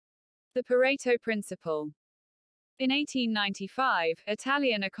 The Pareto Principle. In 1895,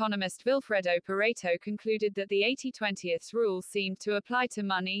 Italian economist Vilfredo Pareto concluded that the 80-20th rule seemed to apply to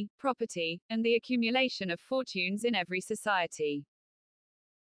money, property, and the accumulation of fortunes in every society.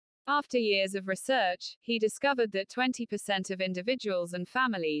 After years of research, he discovered that 20% of individuals and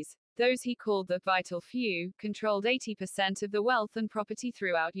families, those he called the vital few, controlled 80% of the wealth and property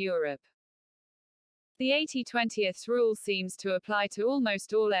throughout Europe. The 80-20th rule seems to apply to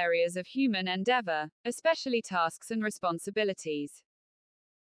almost all areas of human endeavor, especially tasks and responsibilities.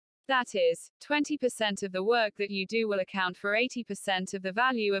 That is, 20% of the work that you do will account for 80% of the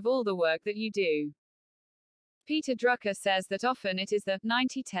value of all the work that you do. Peter Drucker says that often it is the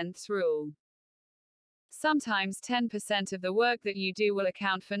 90-10ths rule. Sometimes 10% of the work that you do will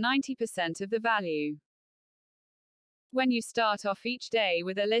account for 90% of the value. When you start off each day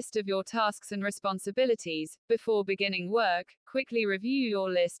with a list of your tasks and responsibilities, before beginning work, quickly review your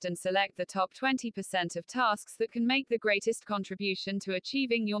list and select the top 20% of tasks that can make the greatest contribution to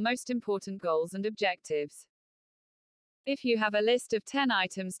achieving your most important goals and objectives. If you have a list of 10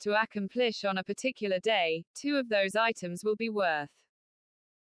 items to accomplish on a particular day, 2 of those items will be worth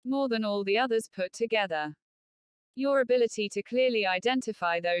more than all the others put together. Your ability to clearly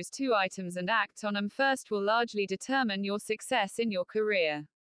identify those 2 items and act on them first will largely determine your success in your career.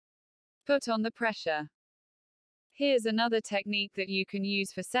 Put on the pressure. Here's another technique that you can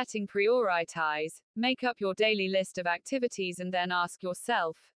use for setting priorities. Make up your daily list of activities and then ask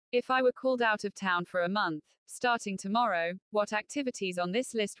yourself, if I were called out of town for a month, starting tomorrow, what activities on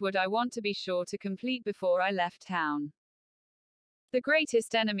this list would I want to be sure to complete before I left town? The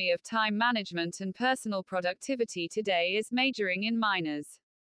greatest enemy of time management and personal productivity today is majoring in minors.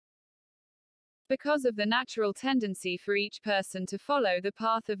 Because of the natural tendency for each person to follow the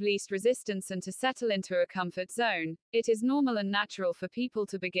path of least resistance and to settle into a comfort zone, it is normal and natural for people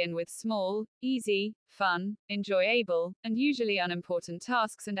to begin with small, easy, fun, enjoyable, and usually unimportant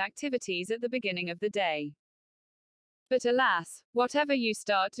tasks and activities at the beginning of the day. But alas, whatever you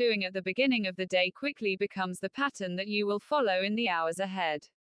start doing at the beginning of the day quickly becomes the pattern that you will follow in the hours ahead.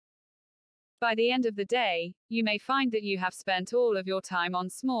 By the end of the day, you may find that you have spent all of your time on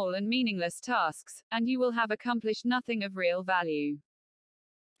small and meaningless tasks, and you will have accomplished nothing of real value.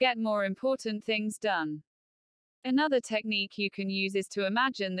 Get more important things done. Another technique you can use is to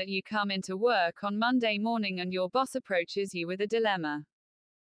imagine that you come into work on Monday morning and your boss approaches you with a dilemma.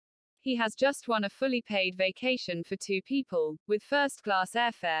 He has just won a fully paid vacation for 2 people, with first-class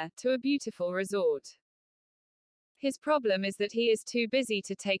airfare, to a beautiful resort. His problem is that he is too busy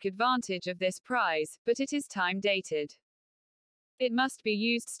to take advantage of this prize, but it is time-dated. It must be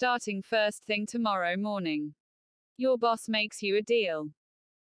used starting first thing tomorrow morning. Your boss makes you a deal.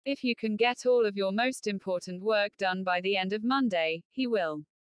 If you can get all of your most important work done by the end of Monday, he will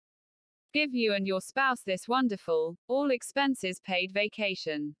give you and your spouse this wonderful, all-expenses-paid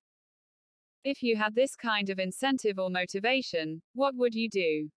vacation. If you had this kind of incentive or motivation, what would you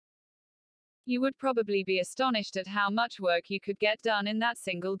do? You would probably be astonished at how much work you could get done in that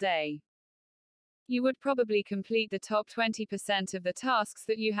single day. You would probably complete the top 20% of the tasks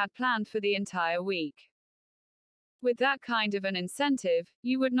that you had planned for the entire week. With that kind of an incentive,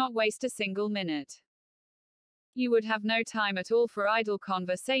 you would not waste a single minute. You would have no time at all for idle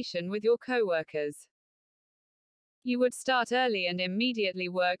conversation with your coworkers. You would start early and immediately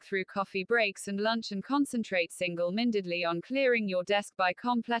work through coffee breaks and lunch and concentrate single-mindedly on clearing your desk by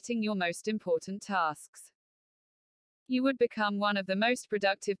completing your most important tasks. You would become one of the most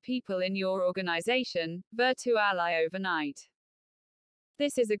productive people in your organization, virtually overnight.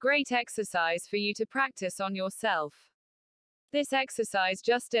 This is a great exercise for you to practice on yourself. This exercise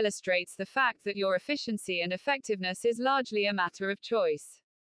just illustrates the fact that your efficiency and effectiveness is largely a matter of choice.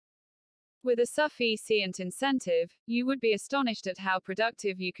 With a sufficient incentive, you would be astonished at how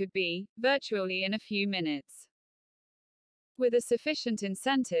productive you could be, virtually in a few minutes. With a sufficient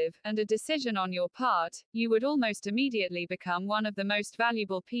incentive, and a decision on your part, you would almost immediately become one of the most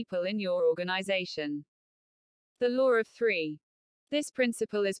valuable people in your organization. The Law of Three. This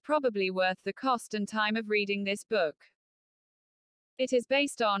principle is probably worth the cost and time of reading this book. It is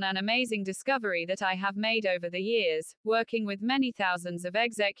based on an amazing discovery that I have made over the years, working with many thousands of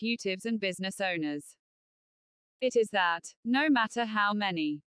executives and business owners. It is that, no matter how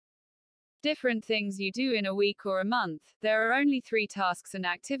many different things you do in a week or a month, there are only 3 tasks and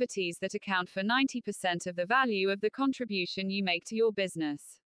activities that account for 90% of the value of the contribution you make to your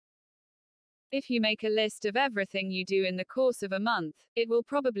business. If you make a list of everything you do in the course of a month, it will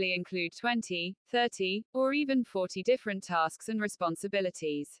probably include 20, 30, or even 40 different tasks and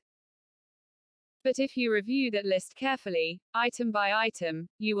responsibilities. But if you review that list carefully, item by item,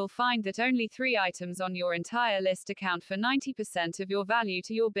 you will find that only 3 items on your entire list account for 90% of your value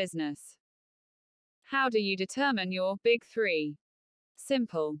to your business. How do you determine your big 3?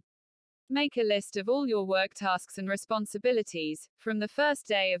 Simple. Make a list of all your work tasks and responsibilities, from the first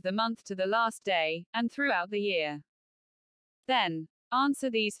day of the month to the last day, and throughout the year. Then, answer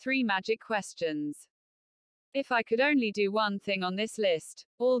these 3 magic questions. If I could only do one thing on this list,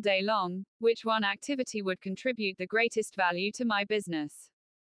 all day long, which one activity would contribute the greatest value to my business?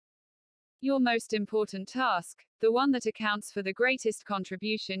 Your most important task, the one that accounts for the greatest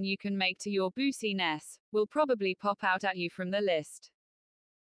contribution you can make to your business, will probably pop out at you from the list.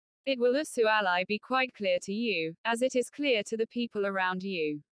 It will usually be quite clear to you, as it is clear to the people around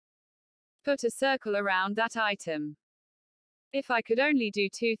you. Put a circle around that item. If I could only do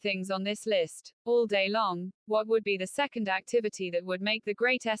 2 things on this list, all day long, what would be the second activity that would make the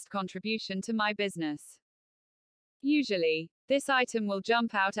greatest contribution to my business? Usually, this item will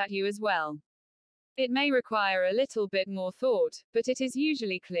jump out at you as well. It may require a little bit more thought, but it is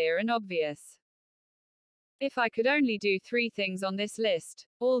usually clear and obvious. If I could only do 3 things on this list,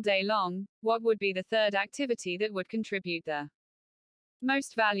 all day long, what would be the third activity that would contribute the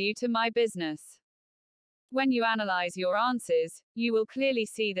most value to my business? When you analyze your answers, you will clearly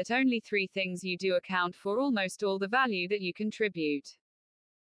see that only 3 things you do account for almost all the value that you contribute.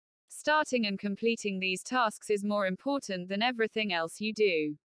 Starting and completing these tasks is more important than everything else you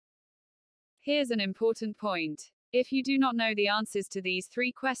do. Here's an important point. If you do not know the answers to these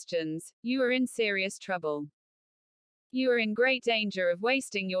 3 questions, you are in serious trouble. You are in great danger of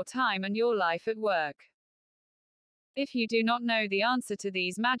wasting your time and your life at work. If you do not know the answer to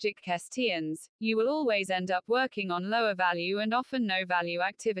these magic questions, you will always end up working on lower value and often no value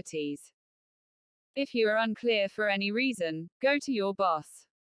activities. If you are unclear for any reason, go to your boss.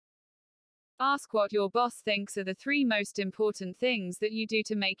 Ask what your boss thinks are the 3 most important things that you do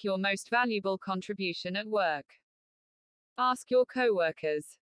to make your most valuable contribution at work. Ask your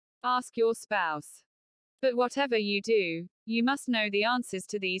coworkers. Ask your spouse. But whatever you do, you must know the answers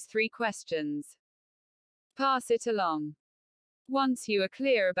to these 3 questions. Pass it along. Once you are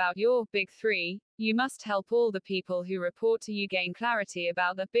clear about your big 3, you must help all the people who report to you gain clarity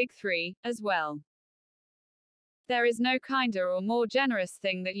about the big 3, as well. There is no kinder or more generous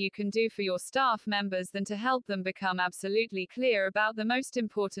thing that you can do for your staff members than to help them become absolutely clear about the most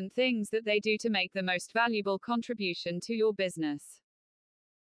important things that they do to make the most valuable contribution to your business.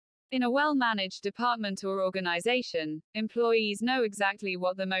 In a well-managed department or organization, employees know exactly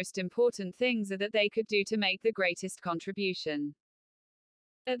what the most important things are that they could do to make the greatest contribution.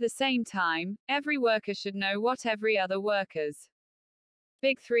 At the same time, every worker should know what every other worker's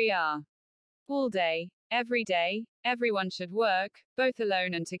big 3 are. All day, every day, everyone should work, both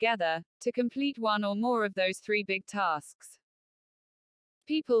alone and together, to complete one or more of those 3 big tasks.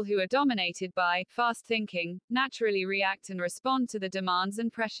 People who are dominated by fast thinking naturally react and respond to the demands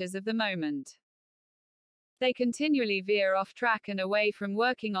and pressures of the moment. They continually veer off track and away from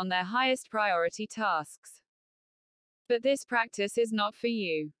working on their highest priority tasks. But this practice is not for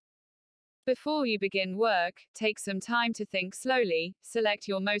you. Before you begin work, take some time to think slowly, select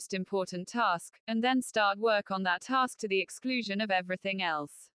your most important task, and then start work on that task to the exclusion of everything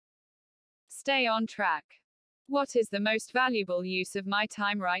else. Stay on track. What is the most valuable use of my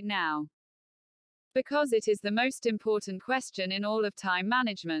time right now? Because it is the most important question in all of time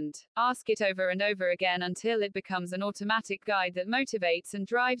management, ask it over and over again until it becomes an automatic guide that motivates and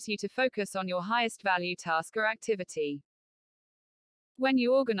drives you to focus on your highest value task or activity. When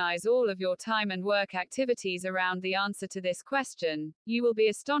you organize all of your time and work activities around the answer to this question, you will be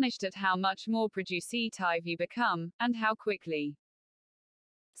astonished at how much more productive you become, and how quickly.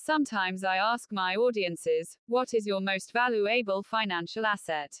 Sometimes I ask my audiences, what is your most valuable financial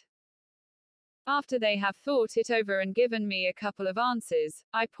asset? After they have thought it over and given me a couple of answers,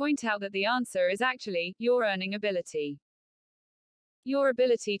 I point out that the answer is actually your earning ability. Your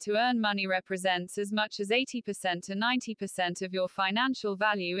ability to earn money represents as much as 80% to 90% of your financial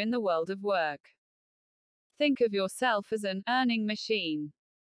value in the world of work. Think of yourself as an earning machine.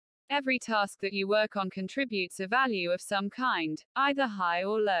 Every task that you work on contributes a value of some kind, either high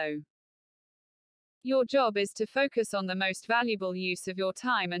or low. Your job is to focus on the most valuable use of your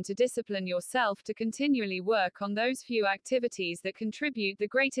time and to discipline yourself to continually work on those few activities that contribute the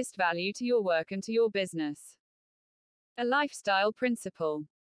greatest value to your work and to your business. A lifestyle principle.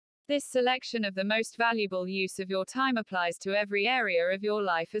 This selection of the most valuable use of your time applies to every area of your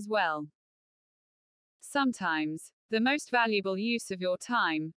life as well. Sometimes, the most valuable use of your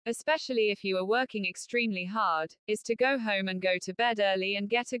time, especially if you are working extremely hard, is to go home and go to bed early and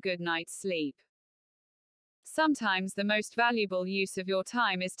get a good night's sleep. Sometimes the most valuable use of your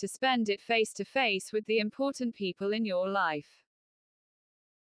time is to spend it face to face with the important people in your life.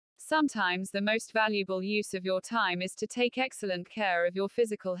 Sometimes the most valuable use of your time is to take excellent care of your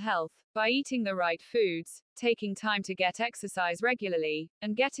physical health, by eating the right foods, taking time to get exercise regularly,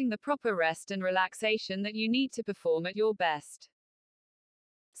 and getting the proper rest and relaxation that you need to perform at your best.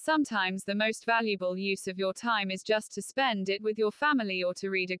 Sometimes the most valuable use of your time is just to spend it with your family or to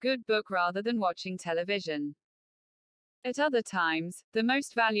read a good book rather than watching television. At other times, the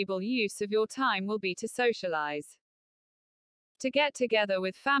most valuable use of your time will be to socialize. To get together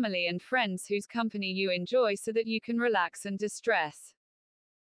with family and friends whose company you enjoy so that you can relax and distress.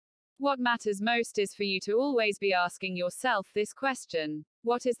 What matters most is for you to always be asking yourself this question: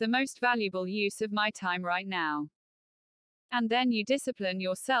 what is the most valuable use of my time right now? And then you discipline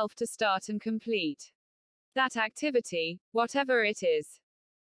yourself to start and complete that activity, whatever it is.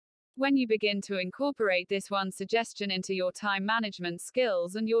 When you begin to incorporate this one suggestion into your time management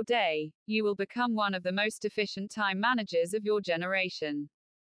skills and your day, you will become one of the most efficient time managers of your generation.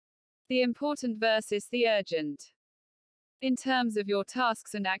 The important versus the urgent. In terms of your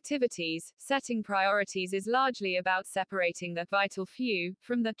tasks and activities, setting priorities is largely about separating the vital few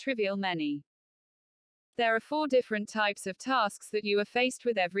from the trivial many. There are 4 different types of tasks that you are faced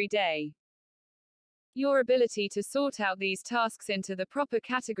with every day. Your ability to sort out these tasks into the proper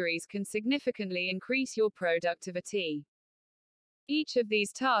categories can significantly increase your productivity. Each of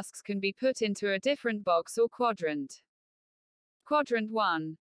these tasks can be put into a different box or quadrant. Quadrant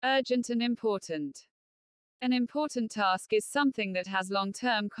 1. Urgent and important. An important task is something that has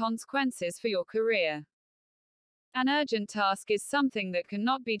long-term consequences for your career. An urgent task is something that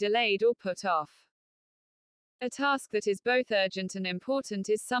cannot be delayed or put off. A task that is both urgent and important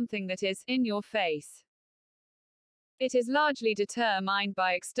is something that is in your face. It is largely determined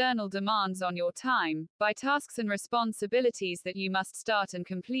by external demands on your time, by tasks and responsibilities that you must start and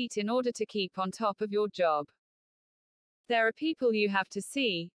complete in order to keep on top of your job. There are people you have to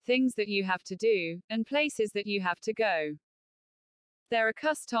see, things that you have to do, and places that you have to go. There are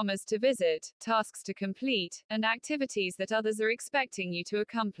customers to visit, tasks to complete, and activities that others are expecting you to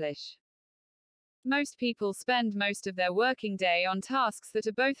accomplish. Most people spend most of their working day on tasks that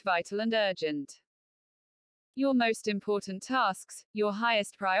are both vital and urgent. Your most important tasks, your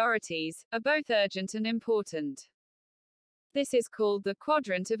highest priorities, are both urgent and important. This is called the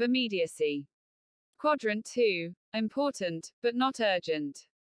quadrant of immediacy. Quadrant 2, important, but not urgent.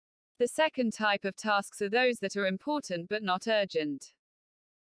 The second type of tasks are those that are important but not urgent.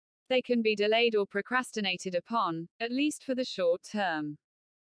 They can be delayed or procrastinated upon, at least for the short term.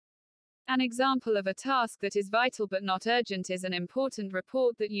 An example of a task that is vital but not urgent is an important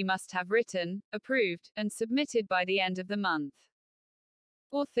report that you must have written, approved, and submitted by the end of the month.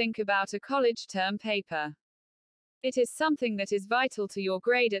 Or think about a college term paper. It is something that is vital to your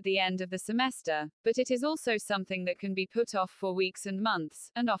grade at the end of the semester, but it is also something that can be put off for weeks and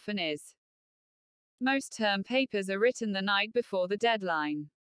months, and often is. Most term papers are written the night before the deadline.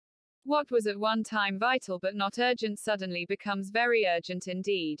 What was at one time vital but not urgent suddenly becomes very urgent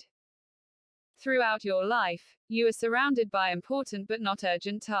indeed. Throughout your life, you are surrounded by important but not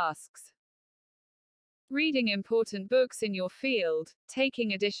urgent tasks. Reading important books in your field,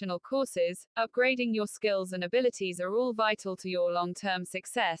 taking additional courses, upgrading your skills and abilities are all vital to your long-term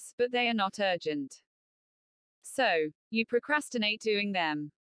success, but they are not urgent. So, you procrastinate doing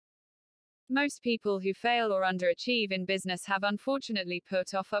them. Most people who fail or underachieve in business have unfortunately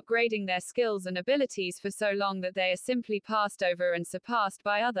put off upgrading their skills and abilities for so long that they are simply passed over and surpassed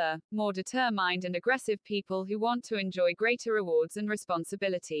by other, more determined and aggressive people who want to enjoy greater rewards and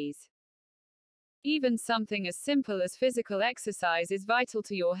responsibilities. Even something as simple as physical exercise is vital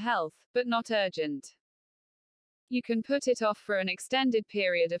to your health, but not urgent. You can put it off for an extended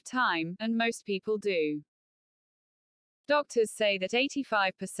period of time, and most people do. Doctors say that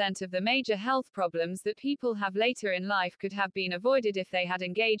 85% of the major health problems that people have later in life could have been avoided if they had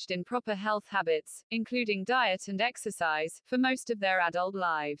engaged in proper health habits, including diet and exercise, for most of their adult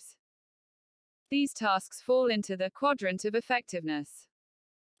lives. These tasks fall into the quadrant of effectiveness.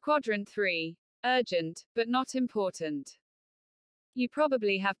 Quadrant 3. Urgent, but not important. You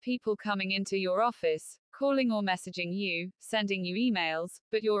probably have people coming into your office, calling or messaging you, sending you emails,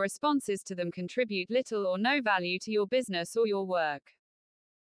 but your responses to them contribute little or no value to your business or your work.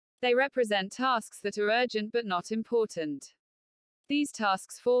 They represent tasks that are urgent but not important. These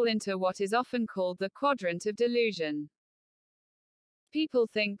tasks fall into what is often called the quadrant of delusion. People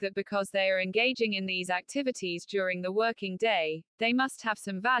think that because they are engaging in these activities during the working day, they must have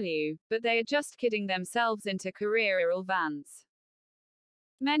some value, but they are just kidding themselves into career irrelevance.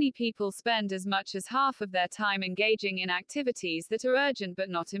 Many people spend as much as half of their time engaging in activities that are urgent but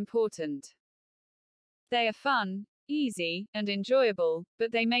not important. They are fun, easy, and enjoyable,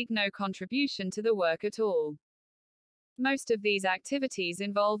 but they make no contribution to the work at all. Most of these activities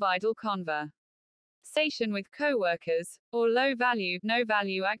involve idle conversation with co-workers, or low-value,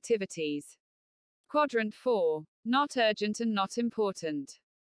 no-value activities. Quadrant 4. Not urgent and not important.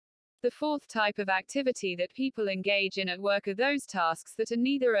 The fourth type of activity that people engage in at work are those tasks that are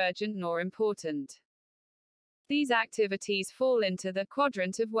neither urgent nor important. These activities fall into the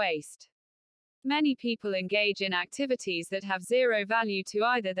quadrant of waste. Many people engage in activities that have zero value to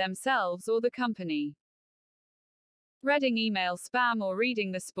either themselves or the company. Reading email spam or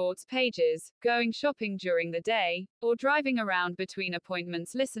reading the sports pages, going shopping during the day, or driving around between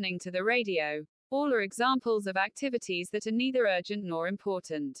appointments listening to the radio, all are examples of activities that are neither urgent nor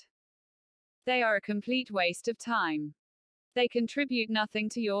important. They are a complete waste of time. They contribute nothing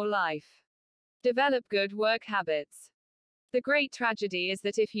to your life. Develop good work habits. The great tragedy is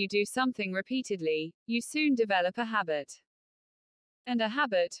that if you do something repeatedly, you soon develop a habit. And a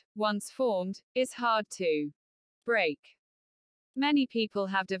habit, once formed, is hard to break. Many people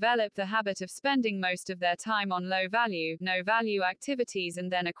have developed the habit of spending most of their time on low-value, no-value activities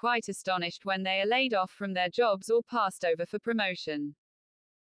and then are quite astonished when they are laid off from their jobs or passed over for promotion.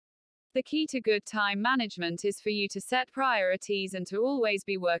 The key to good time management is for you to set priorities and to always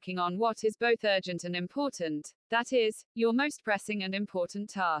be working on what is both urgent and important, that is, your most pressing and important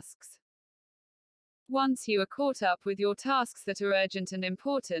tasks. Once you are caught up with your tasks that are urgent and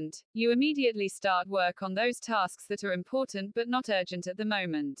important, you immediately start work on those tasks that are important but not urgent at the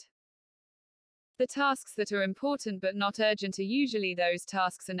moment. The tasks that are important but not urgent are usually those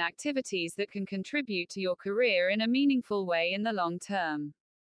tasks and activities that can contribute to your career in a meaningful way in the long term.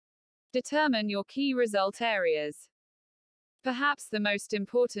 Determine your key result areas. Perhaps the most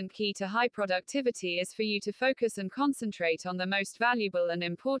important key to high productivity is for you to focus and concentrate on the most valuable and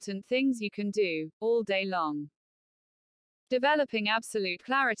important things you can do, all day long. Developing absolute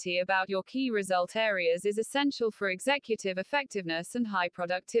clarity about your key result areas is essential for executive effectiveness and high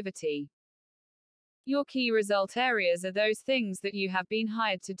productivity. Your key result areas are those things that you have been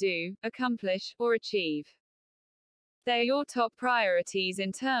hired to do, accomplish, or achieve. They are your top priorities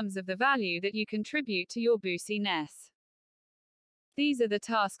in terms of the value that you contribute to your business. These are the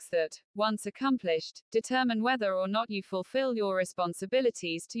tasks that, once accomplished, determine whether or not you fulfill your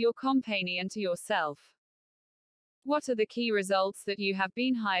responsibilities to your company and to yourself. What are the key results that you have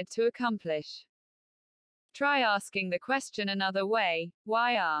been hired to accomplish? Try asking the question another way: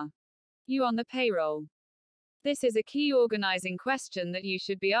 why are you on the payroll? This is a key organizing question that you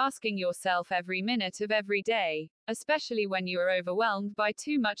should be asking yourself every minute of every day, especially when you are overwhelmed by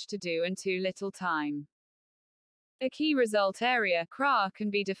too much to do and too little time. A key result area (CRA)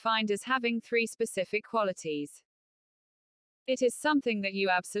 can be defined as having three specific qualities. It is something that you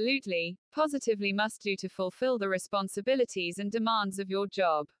absolutely, positively must do to fulfill the responsibilities and demands of your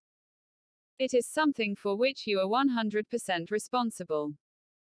job. It is something for which you are 100% responsible.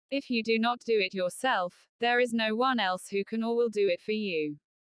 If you do not do it yourself, there is no one else who can or will do it for you.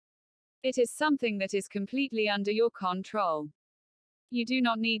 It is something that is completely under your control. You do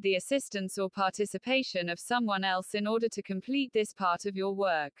not need the assistance or participation of someone else in order to complete this part of your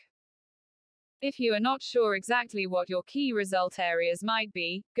work. If you are not sure exactly what your key result areas might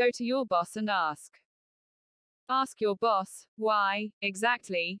be, go to your boss and ask. Ask your boss, why,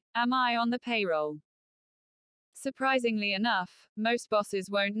 exactly, am I on the payroll? Surprisingly enough, most bosses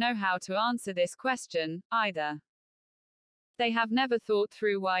won't know how to answer this question, either. They have never thought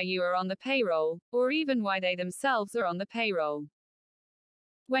through why you are on the payroll, or even why they themselves are on the payroll.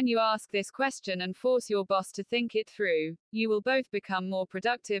 When you ask this question and force your boss to think it through, you will both become more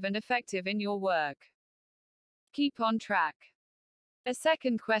productive and effective in your work. Keep on track. A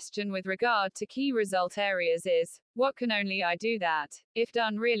second question with regard to key result areas is, what can only I do that, if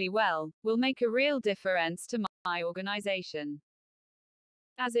done really well, will make a real difference to my organization?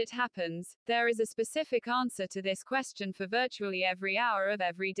 As it happens, there is a specific answer to this question for virtually every hour of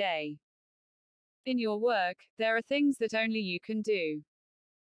every day. In your work, there are things that only you can do.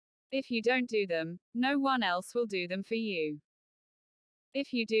 If you don't do them, no one else will do them for you.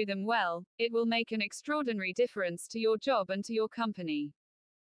 If you do them well, it will make an extraordinary difference to your job and to your company.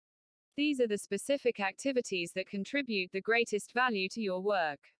 These are the specific activities that contribute the greatest value to your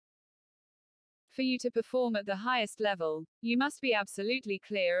work. For you to perform at the highest level, you must be absolutely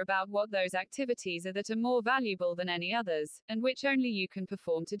clear about what those activities are that are more valuable than any others, and which only you can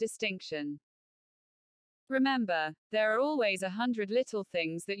perform to distinction. Remember, there are always 100 little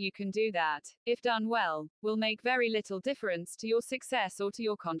things that you can do that, if done well, will make very little difference to your success or to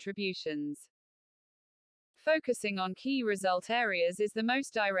your contributions. Focusing on key result areas is the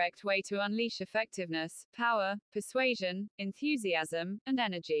most direct way to unleash effectiveness, power, persuasion, enthusiasm, and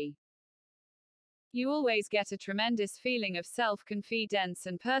energy. You always get a tremendous feeling of self-confidence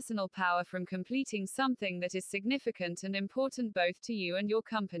and personal power from completing something that is significant and important both to you and your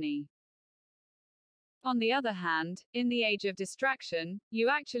company. On the other hand, in the age of distraction, you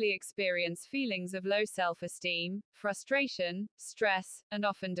actually experience feelings of low self-esteem, frustration, stress, and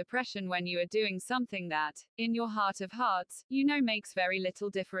often depression when you are doing something that, in your heart of hearts, you know makes very little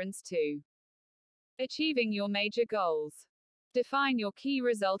difference to achieving your major goals. Define your key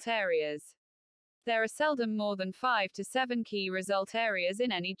result areas. There are seldom more than 5 to 7 key result areas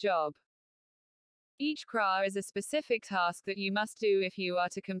in any job. Each CRA is a specific task that you must do if you are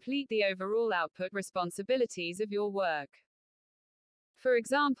to complete the overall output responsibilities of your work. For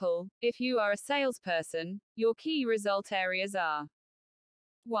example, if you are a salesperson, your key result areas are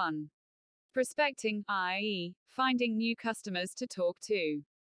 1. Prospecting, i.e., finding new customers to talk to.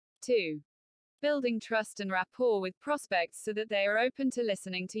 2. Building trust and rapport with prospects so that they are open to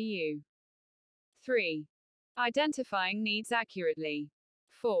listening to you. 3. Identifying needs accurately.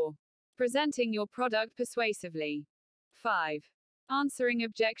 4. Presenting your product persuasively. 5. Answering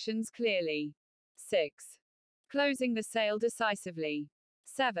objections clearly. 6. Closing the sale decisively.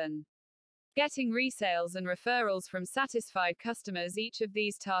 7. Getting resales and referrals from satisfied customers. Each of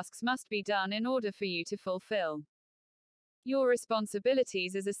these tasks must be done in order for you to fulfill your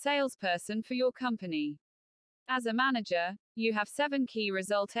responsibilities as a salesperson for your company. As a manager, you have 7 key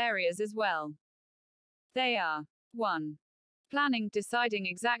result areas as well. They are 1. Planning, deciding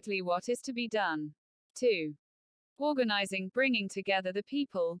exactly what is to be done. 2. Organizing, bringing together the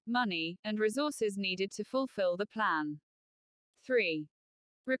people, money, and resources needed to fulfill the plan. 3.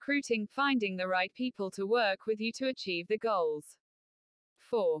 Recruiting, finding the right people to work with you to achieve the goals.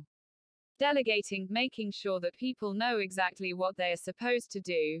 4. Delegating, making sure that people know exactly what they are supposed to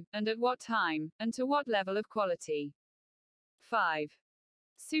do, and at what time, and to what level of quality. 5.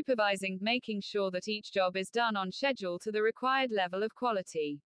 Supervising, making sure that each job is done on schedule to the required level of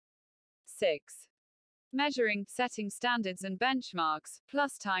quality. 6. Measuring, setting standards and benchmarks,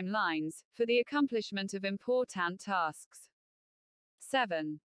 plus timelines, for the accomplishment of important tasks.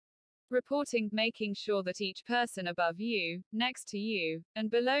 7. Reporting, making sure that each person above you, next to you,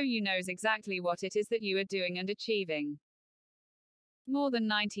 and below you knows exactly what it is that you are doing and achieving. More than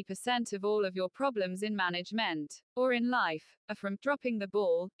 90% of all of your problems in management, or in life, are from dropping the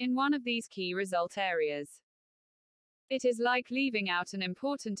ball in one of these key result areas. It is like leaving out an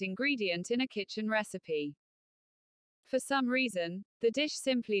important ingredient in a kitchen recipe. For some reason, the dish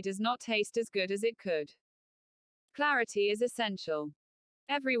simply does not taste as good as it could. Clarity is essential.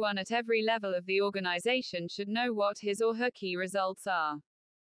 Everyone at every level of the organization should know what his or her key results are.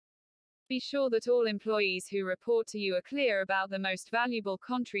 Be sure that all employees who report to you are clear about the most valuable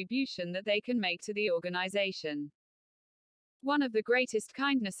contribution that they can make to the organization. One of the greatest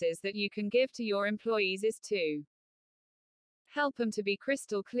kindnesses that you can give to your employees is to help them to be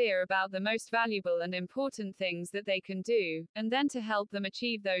crystal clear about the most valuable and important things that they can do, and then to help them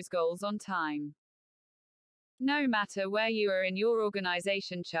achieve those goals on time. No matter where you are in your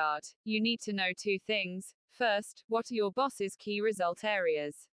organization chart, you need to know 2 things. First, what are your boss's key result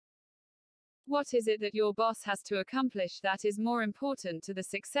areas? What is it that your boss has to accomplish that is more important to the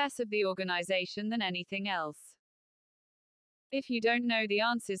success of the organization than anything else? If you don't know the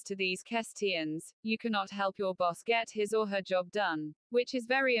answers to these questions, you cannot help your boss get his or her job done, which is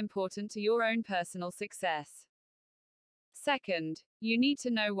very important to your own personal success. Second, you need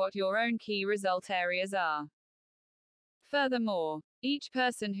to know what your own key result areas are. Furthermore, each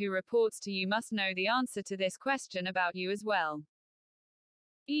person who reports to you must know the answer to this question about you as well.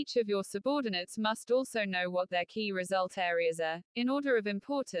 Each of your subordinates must also know what their key result areas are, in order of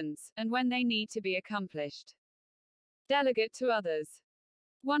importance, and when they need to be accomplished. Delegate to others.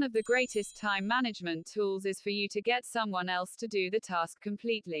 One of the greatest time management tools is for you to get someone else to do the task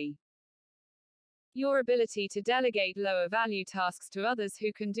completely. Your ability to delegate lower value tasks to others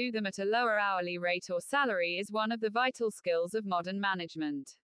who can do them at a lower hourly rate or salary is one of the vital skills of modern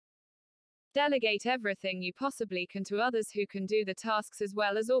management. Delegate everything you possibly can to others who can do the tasks as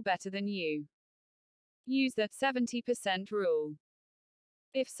well as or better than you. Use the 70% rule.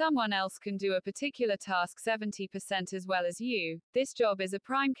 If someone else can do a particular task 70% as well as you, this job is a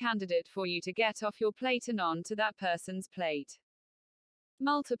prime candidate for you to get off your plate and on to that person's plate.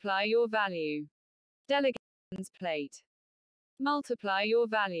 Multiply your value. Delegation's plate. Multiply your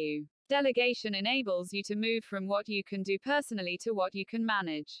value. Delegation enables you to move from what you can do personally to what you can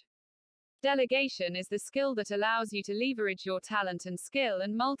manage. Delegation is the skill that allows you to leverage your talent and skill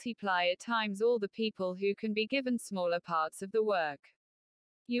and multiply it times all the people who can be given smaller parts of the work.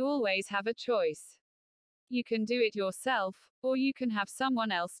 You always have a choice. You can do it yourself, or you can have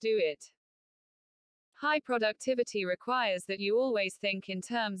someone else do it. High productivity requires that you always think in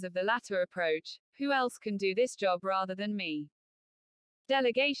terms of the latter approach: who else can do this job rather than me?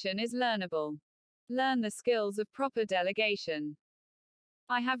 Delegation is learnable. Learn the skills of proper delegation.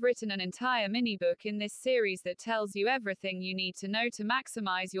 I have written an entire mini-book in this series that tells you everything you need to know to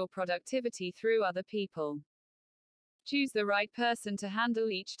maximize your productivity through other people. Choose the right person to handle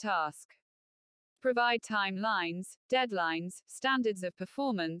each task. Provide timelines, deadlines, standards of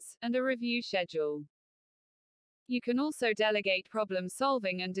performance, and a review schedule. You can also delegate problem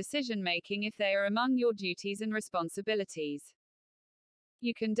solving and decision making if they are among your duties and responsibilities.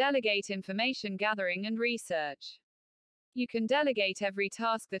 You can delegate information gathering and research. You can delegate every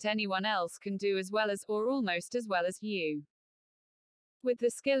task that anyone else can do as well as, or almost as well as you. With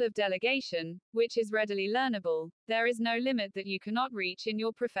the skill of delegation, which is readily learnable, there is no limit that you cannot reach in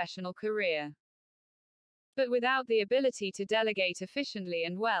your professional career. But without the ability to delegate efficiently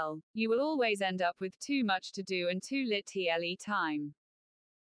and well, you will always end up with too much to do and too little time.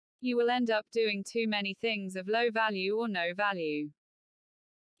 You will end up doing too many things of low value or no value.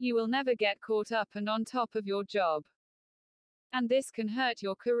 You will never get caught up and on top of your job. And this can hurt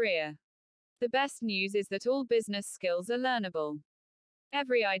your career. The best news is that all business skills are learnable.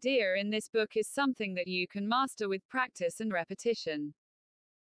 Every idea in this book is something that you can master with practice and repetition.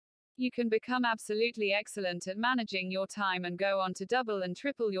 You can become absolutely excellent at managing your time and go on to double and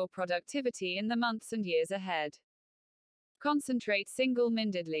triple your productivity in the months and years ahead. Concentrate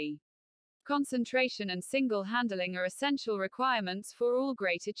single-mindedly. Concentration and single handling are essential requirements for all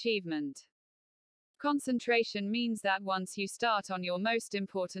great achievement. Concentration means that once you start on your most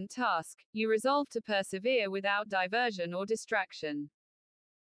important task, you resolve to persevere without diversion or distraction.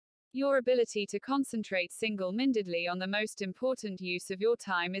 Your ability to concentrate single-mindedly on the most important use of your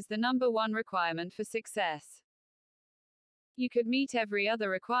time is the number one requirement for success. You could meet every other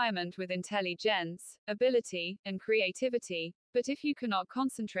requirement with intelligence, ability, and creativity, but if you cannot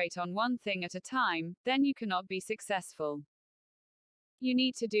concentrate on one thing at a time, then you cannot be successful. You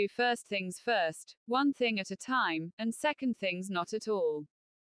need to do first things first, one thing at a time, and second things not at all.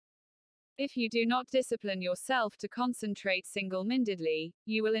 If you do not discipline yourself to concentrate single-mindedly,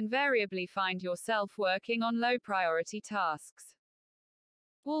 you will invariably find yourself working on low-priority tasks.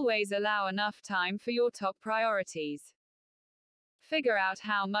 Always allow enough time for your top priorities. Figure out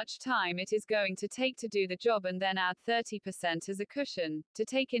how much time it is going to take to do the job and then add 30% as a cushion, to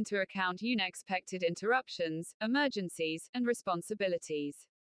take into account unexpected interruptions, emergencies, and responsibilities.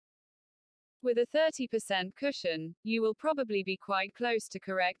 With a 30% cushion, you will probably be quite close to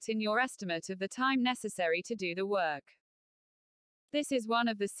correct in your estimate of the time necessary to do the work. This is one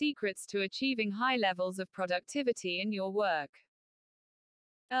of the secrets to achieving high levels of productivity in your work.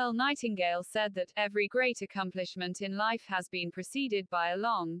 Earl Nightingale said that every great accomplishment in life has been preceded by a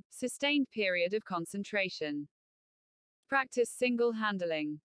long, sustained period of concentration. Practice single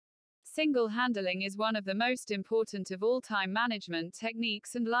handling. Single handling is one of the most important of all time management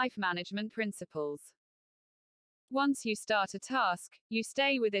techniques and life management principles. Once you start a task, you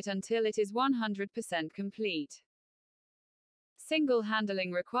stay with it until it is 100% complete. Single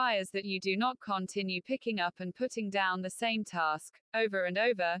handling requires that you do not continue picking up and putting down the same task, over and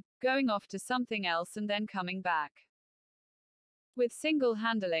over, going off to something else and then coming back. With single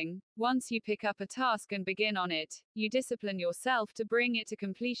handling, once you pick up a task and begin on it, you discipline yourself to bring it to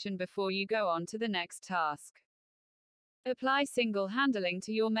completion before you go on to the next task. Apply single handling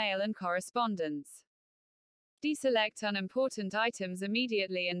to your mail and correspondence. Deselect unimportant items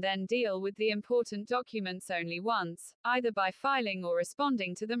immediately and then deal with the important documents only once, either by filing or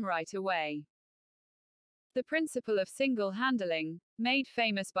responding to them right away. The principle of single handling, made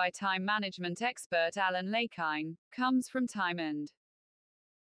famous by time management expert Alan Lakine, comes from time and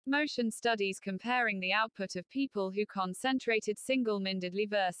motion studies comparing the output of people who concentrated single-mindedly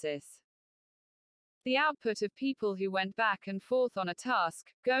versus the output of people who went back and forth on a task,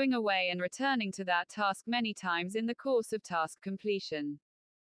 going away and returning to that task many times in the course of task completion.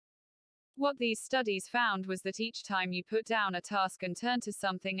 What these studies found was that each time you put down a task and turn to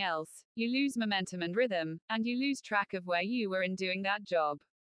something else, you lose momentum and rhythm, and you lose track of where you were in doing that job.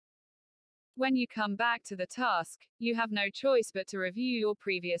 When you come back to the task, you have no choice but to review your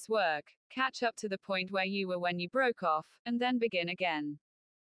previous work, catch up to the point where you were when you broke off, and then begin again.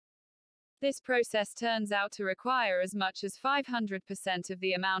 This process turns out to require as much as 500% of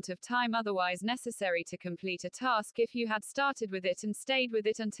the amount of time otherwise necessary to complete a task if you had started with it and stayed with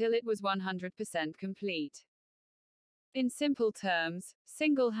it until it was 100% complete. In simple terms,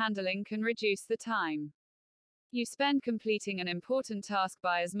 single handling can reduce the time you spend completing an important task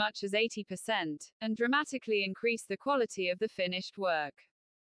by as much as 80%, and dramatically increase the quality of the finished work.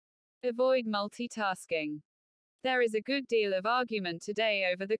 Avoid multitasking. There is a good deal of argument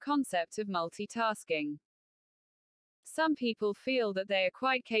today over the concept of multitasking. Some people feel that they are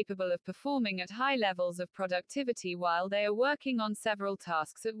quite capable of performing at high levels of productivity while they are working on several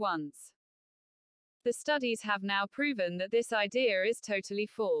tasks at once. The studies have now proven that this idea is totally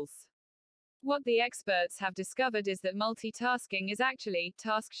false. What the experts have discovered is that multitasking is actually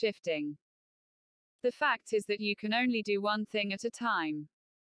task shifting. The fact is that you can only do one thing at a time.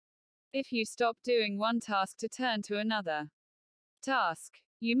 If you stop doing one task to turn to another task,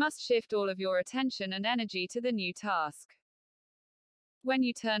 you must shift all of your attention and energy to the new task. When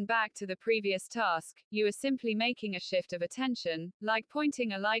you turn back to the previous task, you are simply making a shift of attention, like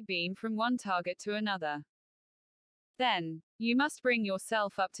pointing a light beam from one target to another. Then, you must bring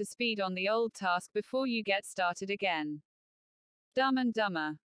yourself up to speed on the old task before you get started again. Dumb and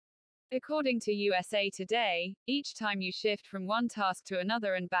Dumber. According to USA Today, each time you shift from one task to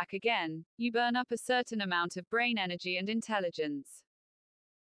another and back again, you burn up a certain amount of brain energy and intelligence.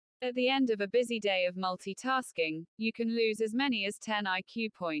 At the end of a busy day of multitasking, you can lose as many as 10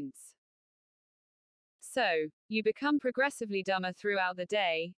 IQ points. So, you become progressively dumber throughout the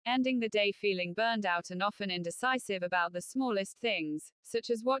day, ending the day feeling burned out and often indecisive about the smallest things, such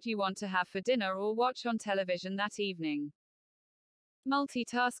as what you want to have for dinner or watch on television that evening.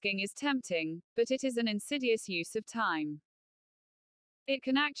 Multitasking is tempting, but it is an insidious use of time. It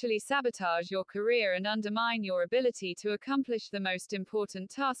can actually sabotage your career and undermine your ability to accomplish the most important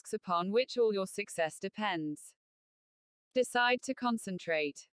tasks upon which all your success depends. Decide to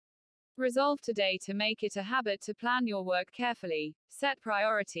concentrate. Resolve today to make it a habit to plan your work carefully, set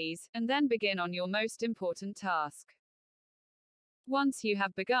priorities, and then begin on your most important task. Once you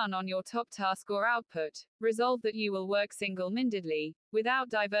have begun on your top task or output, resolve that you will work single-mindedly, without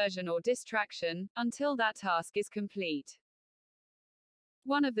diversion or distraction, until that task is complete.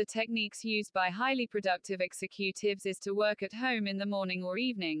 One of the techniques used by highly productive executives is to work at home in the morning or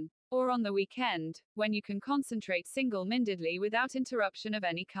evening, or on the weekend, when you can concentrate single-mindedly without interruption of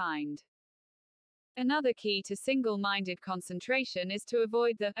any kind. Another key to single-minded concentration is to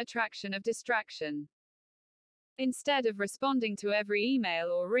avoid the attraction of distraction. Instead of responding to every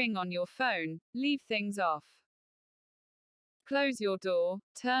email or ring on your phone, leave things off. Close your door,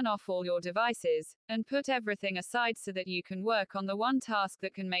 turn off all your devices, and put everything aside so that you can work on the one task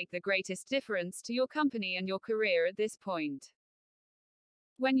that can make the greatest difference to your company and your career at this point.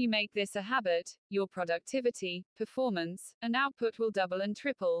 When you make this a habit, your productivity, performance, and output will double and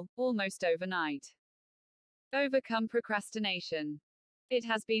triple, almost overnight. Overcome procrastination. It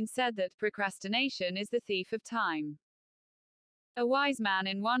has been said that procrastination is the thief of time. A wise man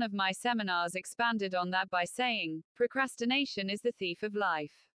in one of my seminars expanded on that by saying, procrastination is the thief of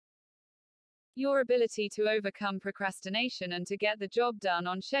life. Your ability to overcome procrastination and to get the job done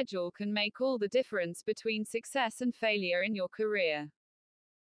on schedule can make all the difference between success and failure in your career.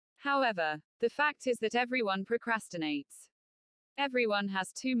 However, the fact is that everyone procrastinates. Everyone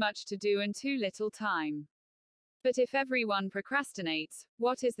has too much to do and too little time. But if everyone procrastinates,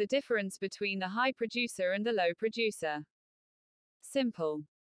 what is the difference between the high producer and the low producer? Simple.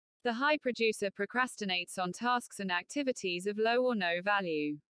 The high producer procrastinates on tasks and activities of low or no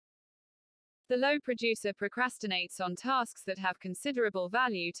value. The low producer procrastinates on tasks that have considerable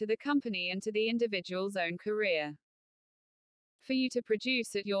value to the company and to the individual's own career. For you to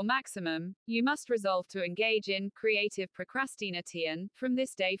produce at your maximum, you must resolve to engage in creative procrastination from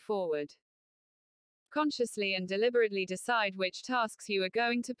this day forward. Consciously and deliberately decide which tasks you are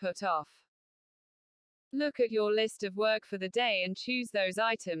going to put off. Look at your list of work for the day and choose those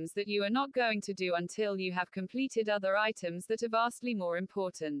items that you are not going to do until you have completed other items that are vastly more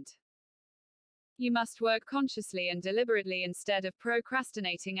important. You must work consciously and deliberately instead of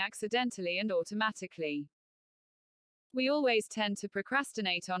procrastinating accidentally and automatically. We always tend to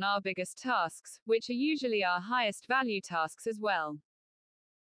procrastinate on our biggest tasks, which are usually our highest value tasks as well.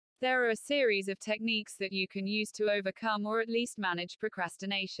 There are a series of techniques that you can use to overcome or at least manage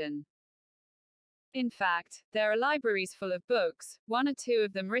procrastination. In fact, there are libraries full of books, one or two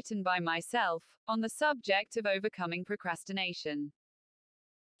of them written by myself, on the subject of overcoming procrastination.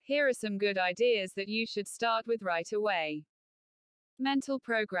 Here are some good ideas that you should start with right away. Mental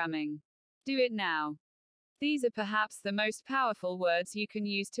programming. Do it now. These are perhaps the most powerful words you can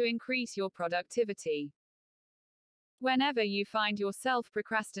use to increase your productivity. Whenever you find yourself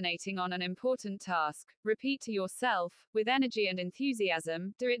procrastinating on an important task, repeat to yourself, with energy and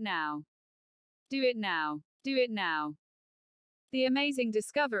enthusiasm, do it now. Do it now. Do it now. The amazing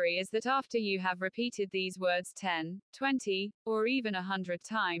discovery is that after you have repeated these words 10, 20, or even 100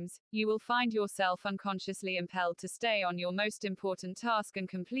 times, you will find yourself unconsciously impelled to stay on your most important task and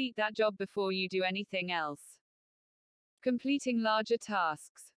complete that job before you do anything else. Completing larger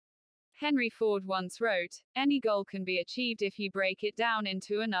tasks. Henry Ford once wrote, "Any goal can be achieved if you break it down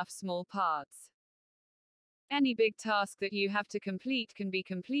into enough small parts." Any big task that you have to complete can be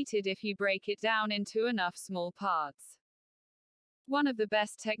completed if you break it down into enough small parts. One of the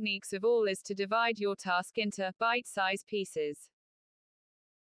best techniques of all is to divide your task into bite-sized pieces.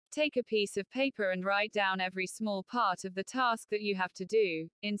 Take a piece of paper and write down every small part of the task that you have to do,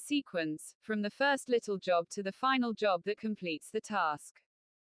 in sequence, from the first little job to the final job that completes the task.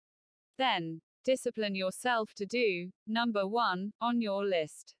 Then, discipline yourself to do number 1 on your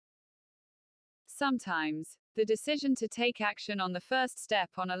list. Sometimes, the decision to take action on the first step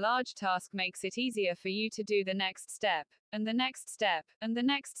on a large task makes it easier for you to do the next step, and the next step, and the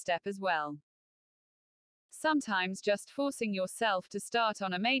next step as well. Sometimes just forcing yourself to start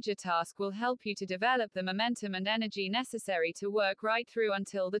on a major task will help you to develop the momentum and energy necessary to work right through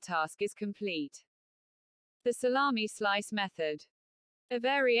until the task is complete. The salami slice method. A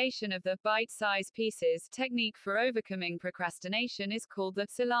variation of the bite-sized pieces technique for overcoming procrastination is called the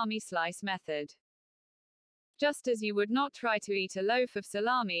salami slice method. Just as you would not try to eat a loaf of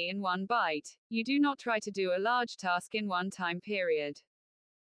salami in one bite, you do not try to do a large task in one time period.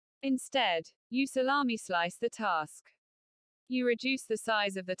 Instead, you salami slice the task. You reduce the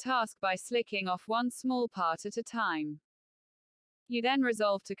size of the task by slicking off one small part at a time. You then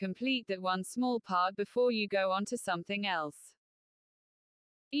resolve to complete that one small part before you go on to something else.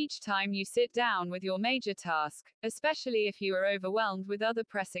 Each time you sit down with your major task, especially if you are overwhelmed with other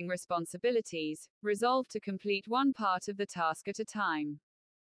pressing responsibilities, resolve to complete one part of the task at a time.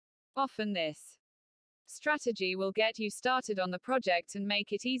 Often this strategy will get you started on the project and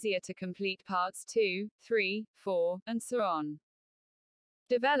make it easier to complete parts 2, 3, 4, and so on.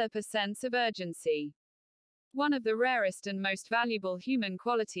 Develop a sense of urgency. One of the rarest and most valuable human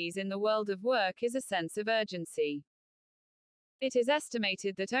qualities in the world of work is a sense of urgency. It is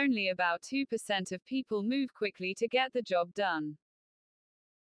estimated that only about 2% of people move quickly to get the job done.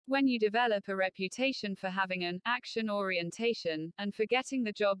 When you develop a reputation for having an action orientation and for getting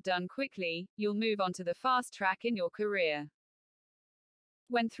the job done quickly, you'll move on to the fast track in your career.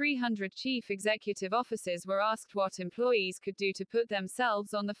 When 300 chief executive officers were asked what employees could do to put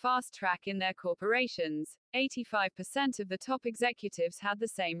themselves on the fast track in their corporations, 85% of the top executives had the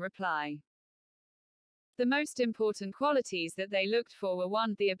same reply. The most important qualities that they looked for were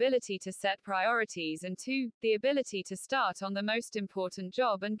 1. The ability to set priorities, and 2. The ability to start on the most important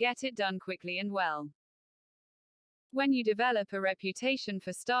job and get it done quickly and well. When you develop a reputation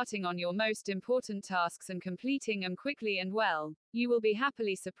for starting on your most important tasks and completing them quickly and well, you will be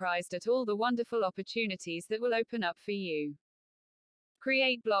happily surprised at all the wonderful opportunities that will open up for you.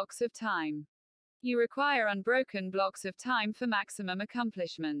 Create blocks of time. You require unbroken blocks of time for maximum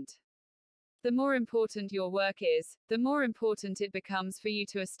accomplishment. The more important your work is, the more important it becomes for you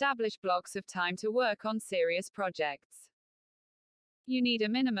to establish blocks of time to work on serious projects. You need a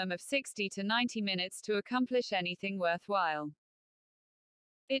minimum of 60 to 90 minutes to accomplish anything worthwhile.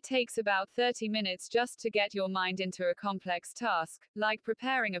 It takes about 30 minutes just to get your mind into a complex task, like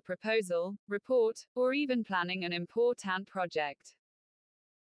preparing a proposal, report, or even planning an important project.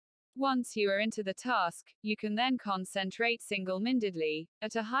 Once you are into the task, you can then concentrate single-mindedly,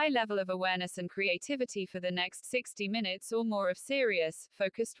 at a high level of awareness and creativity for the next 60 minutes or more of serious,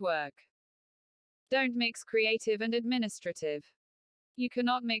 focused work. Don't mix creative and administrative. You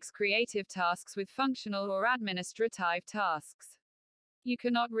cannot mix creative tasks with functional or administrative tasks. You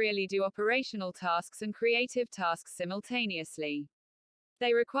cannot really do operational tasks and creative tasks simultaneously.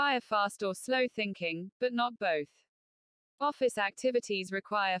 They require fast or slow thinking, but not both. Office activities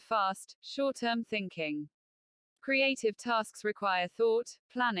require fast, short-term thinking. Creative tasks require thought,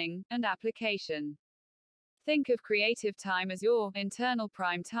 planning, and application. Think of creative time as your internal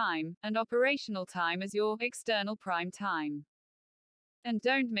prime time, and operational time as your external prime time. And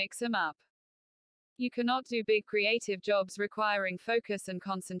don't mix them up. You cannot do big creative jobs requiring focus and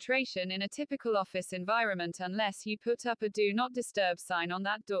concentration in a typical office environment unless you put up a do not disturb sign on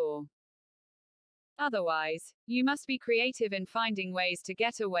that door. Otherwise, you must be creative in finding ways to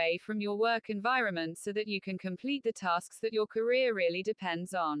get away from your work environment so that you can complete the tasks that your career really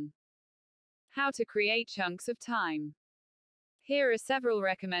depends on. How to create chunks of time. Here are several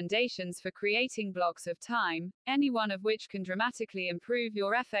recommendations for creating blocks of time, any one of which can dramatically improve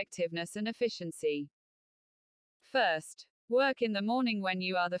your effectiveness and efficiency. First, work in the morning when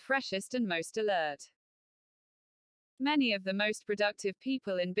you are the freshest and most alert. Many of the most productive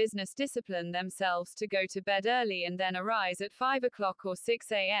people in business discipline themselves to go to bed early and then arise at 5 o'clock or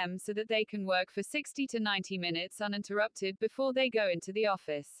 6 a.m. so that they can work for 60 to 90 minutes uninterrupted before they go into the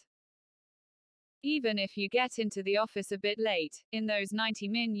office. Even if you get into the office a bit late, in those 90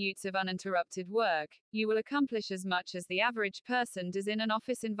 minutes of uninterrupted work, you will accomplish as much as the average person does in an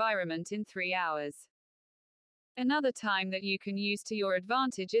office environment in 3 hours. Another time that you can use to your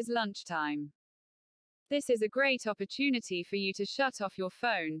advantage is lunchtime. This is a great opportunity for you to shut off your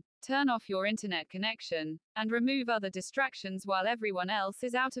phone, turn off your internet connection, and remove other distractions while everyone else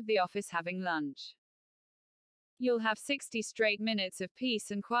is out of the office having lunch. You'll have 60 straight minutes of peace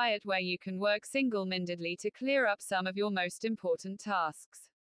and quiet where you can work single-mindedly to clear up some of your most important tasks.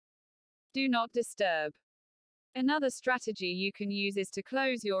 Do not disturb. Another strategy you can use is to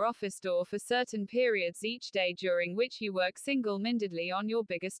close your office door for certain periods each day during which you work single-mindedly on your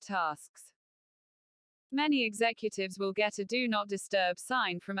biggest tasks. Many executives will get a do not disturb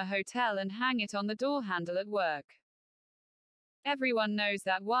sign from a hotel and hang it on the door handle at work. Everyone knows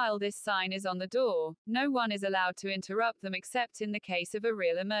that while this sign is on the door, no one is allowed to interrupt them except in the case of a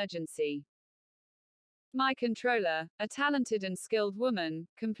real emergency. My controller, a talented and skilled woman,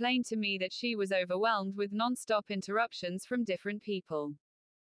 complained to me that she was overwhelmed with non-stop interruptions from different people.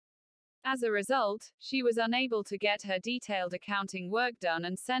 As a result, she was unable to get her detailed accounting work done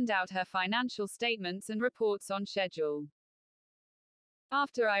and send out her financial statements and reports on schedule.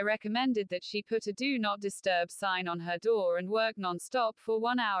 After I recommended that she put a do not disturb sign on her door and work non-stop for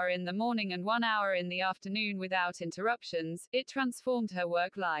 1 hour in the morning and 1 hour in the afternoon without interruptions, it transformed her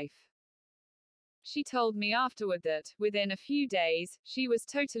work life. She told me afterward that, within a few days, she was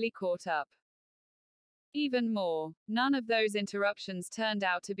totally caught up. Even more, none of those interruptions turned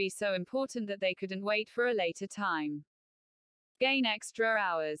out to be so important that they couldn't wait for a later time. Gain extra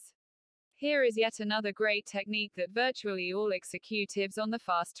hours. Here is yet another great technique that virtually all executives on the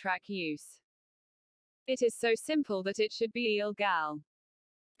fast track use. It is so simple that it should be illegal.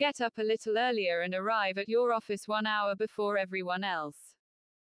 Get up a little earlier and arrive at your office 1 hour before everyone else.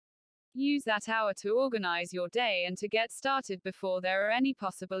 Use that hour to organize your day and to get started before there are any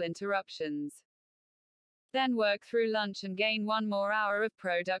possible interruptions. Then work through lunch and gain 1 more hour of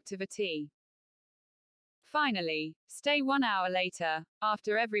productivity. Finally, stay 1 hour later,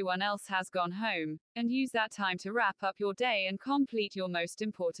 after everyone else has gone home, and use that time to wrap up your day and complete your most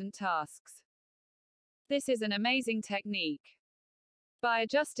important tasks. This is an amazing technique. By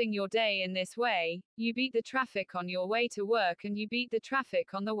adjusting your day in this way, you beat the traffic on your way to work and you beat the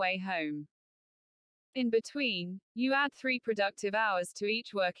traffic on the way home. In between, you add 3 productive hours to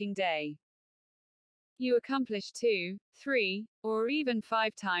each working day. You accomplish 2, 3, or even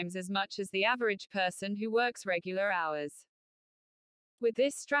 5 times as much as the average person who works regular hours. With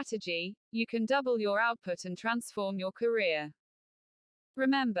this strategy, you can double your output and transform your career.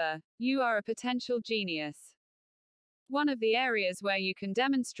 Remember, you are a potential genius. One of the areas where you can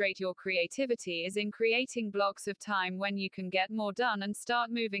demonstrate your creativity is in creating blocks of time when you can get more done and start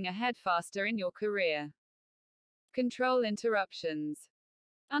moving ahead faster in your career. Control interruptions.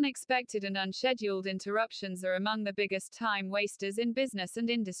 Unexpected and unscheduled interruptions are among the biggest time wasters in business and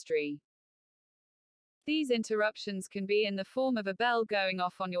industry. These interruptions can be in the form of a bell going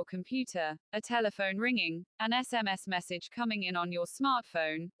off on your computer, a telephone ringing, an SMS message coming in on your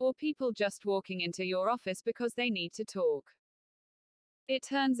smartphone, or people just walking into your office because they need to talk. It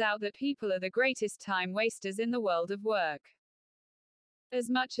turns out that people are the greatest time wasters in the world of work. As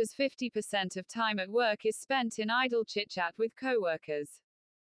much as 50% of time at work is spent in idle chit-chat with coworkers.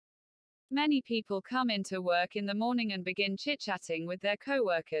 Many people come into work in the morning and begin chit-chatting with their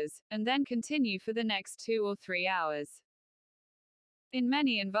coworkers, and then continue for the next 2 or 3 hours. In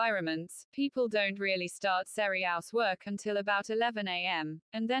many environments, people don't really start serious work until about 11 a.m.,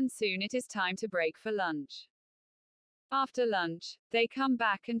 and then soon it is time to break for lunch. After lunch, they come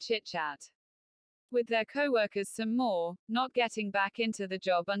back and chit-chat with their coworkers some more, not getting back into the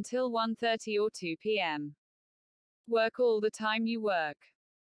job until 1:30 or 2 p.m. Work all the time you work.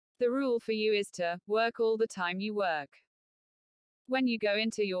 The rule for you is to work all the time you work. When you go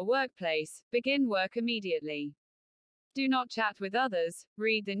into your workplace, begin work immediately. Do not chat with others,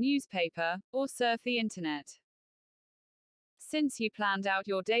 read the newspaper, or surf the internet. Since you planned out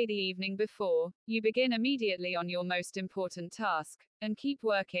your day the evening before, you begin immediately on your most important task, and keep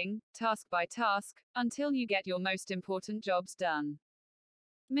working, task by task, until you get your most important jobs done.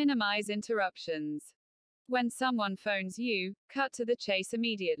 Minimize interruptions. When someone phones you, cut to the chase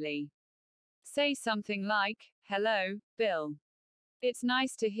immediately. Say something like, "Hello, Bill. It's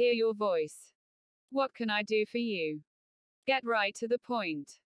nice to hear your voice. What can I do for you?" Get right to the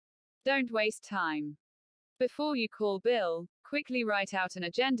point. Don't waste time. Before you call Bill, quickly write out an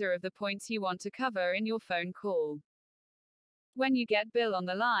agenda of the points you want to cover in your phone call. When you get Bill on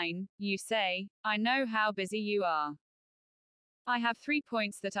the line, you say, "I know how busy you are. I have 3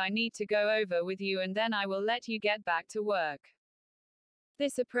 points that I need to go over with you and then I will let you get back to work."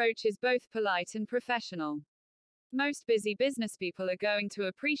 This approach is both polite and professional. Most busy business people are going to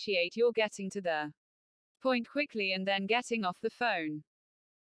appreciate your getting to the point quickly and then getting off the phone.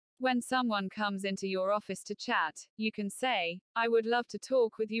 When someone comes into your office to chat, you can say, "I would love to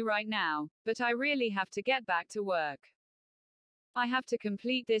talk with you right now, but I really have to get back to work. I have to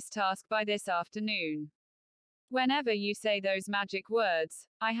complete this task by this afternoon." Whenever you say those magic words,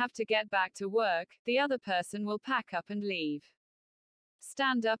 "I have to get back to work," the other person will pack up and leave.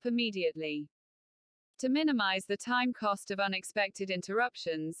 Stand up immediately. To minimize the time cost of unexpected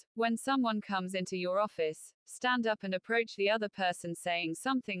interruptions, when someone comes into your office, stand up and approach the other person saying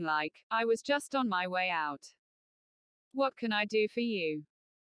something like, "I was just on my way out. What can I do for you?"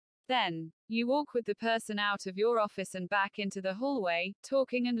 Then, you walk with the person out of your office and back into the hallway,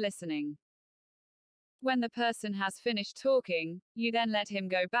 talking and listening. When the person has finished talking, you then let him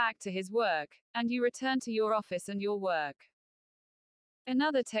go back to his work, and you return to your office and your work.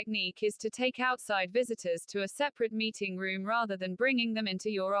 Another technique is to take outside visitors to a separate meeting room rather than bringing them into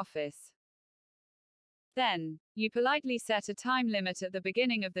your office. Then, you politely set a time limit at the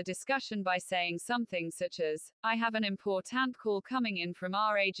beginning of the discussion by saying something such as, "I have an important call coming in from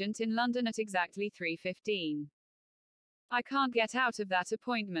our agent in London at exactly 3:15. I can't get out of that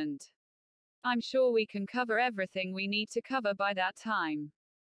appointment. I'm sure we can cover everything we need to cover by that time."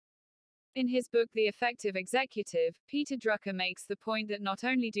 In his book The Effective Executive, Peter Drucker makes the point that not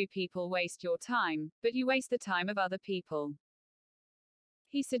only do people waste your time, but you waste the time of other people.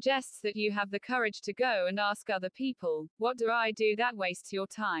 He suggests that you have the courage to go and ask other people, "What do I do that wastes your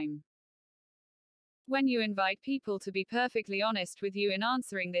time?" When you invite people to be perfectly honest with you in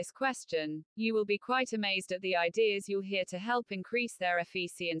answering this question, you will be quite amazed at the ideas you'll hear to help increase their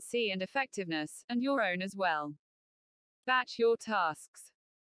efficiency and effectiveness, and your own as well. Batch your tasks.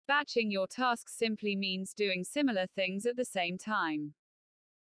 Batching your tasks simply means doing similar things at the same time.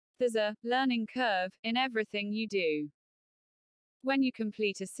 There's a learning curve in everything you do. When you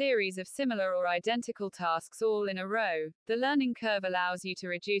complete a series of similar or identical tasks all in a row, the learning curve allows you to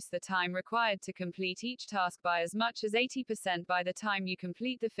reduce the time required to complete each task by as much as 80% by the time you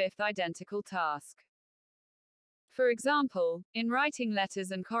complete the fifth identical task. For example, in writing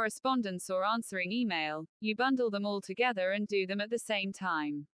letters and correspondence or answering email, you bundle them all together and do them at the same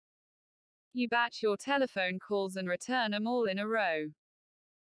time. You batch your telephone calls and return them all in a row.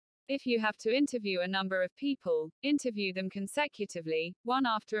 If you have to interview a number of people, interview them consecutively, one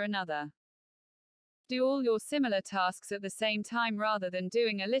after another. Do all your similar tasks at the same time rather than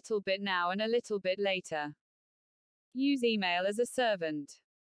doing a little bit now and a little bit later. Use email as a servant.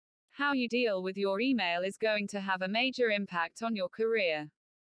 How you deal with your email is going to have a major impact on your career.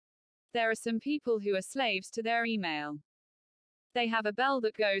 There are some people who are slaves to their email. They have a bell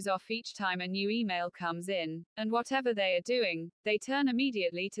that goes off each time a new email comes in, and whatever they are doing, they turn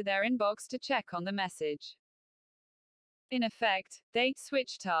immediately to their inbox to check on the message. In effect, they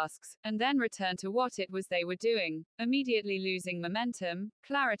switch tasks, and then return to what it was they were doing, immediately losing momentum,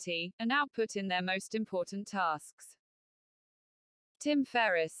 clarity, and output in their most important tasks. Tim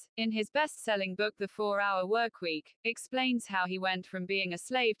Ferriss, in his best-selling book The 4-Hour Workweek, explains how he went from being a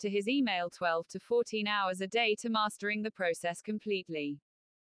slave to his email 12 to 14 hours a day to mastering the process completely.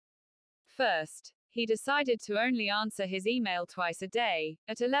 First, he decided to only answer his email twice a day,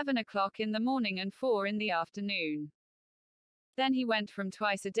 at 11 o'clock in the morning and 4 in the afternoon. Then he went from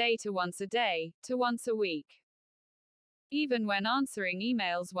twice a day to once a day, to once a week. Even when answering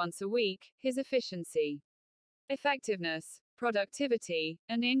emails once a week, his efficiency, effectiveness, productivity,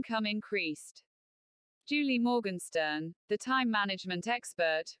 and income increased. Julie Morgenstern, the time management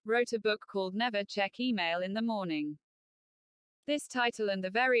expert, wrote a book called Never Check Email in the Morning. This title and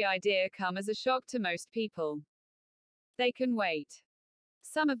the very idea come as a shock to most people. They can wait.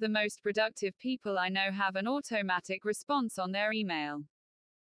 Some of the most productive people I know have an automatic response on their email.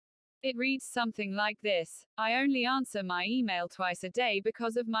 It reads something like this: I only answer my email twice a day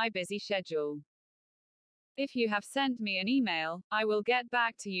because of my busy schedule. If you have sent me an email, I will get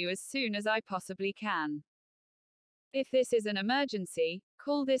back to you as soon as I possibly can. If this is an emergency,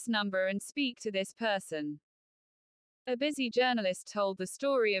 call this number and speak to this person. A busy journalist told the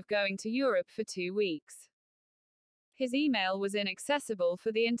story of going to Europe for 2 weeks. His email was inaccessible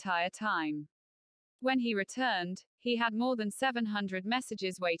for the entire time. When he returned, he had more than 700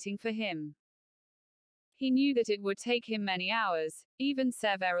 messages waiting for him. He knew that it would take him many hours, even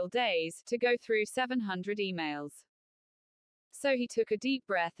several days, to go through 700 emails. So he took a deep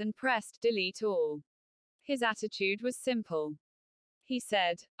breath and pressed delete all. His attitude was simple. He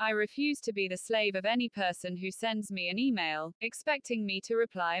said, I refuse to be the slave of any person who sends me an email, expecting me to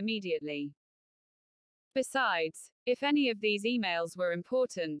reply immediately. Besides, if any of these emails were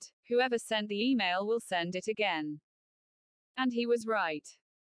important, whoever sent the email will send it again. And he was right.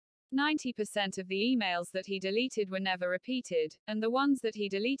 90% of the emails that he deleted were never repeated, and the ones that he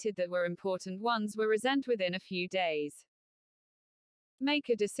deleted that were important ones were resent within a few days. Make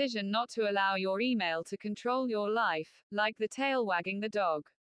a decision not to allow your email to control your life, like the tail wagging the dog.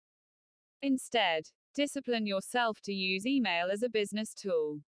 Instead, discipline yourself to use email as a business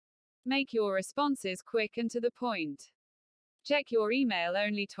tool. Make your responses quick and to the point. Check your email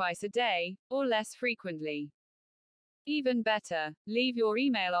only twice a day, or less frequently. Even better, leave your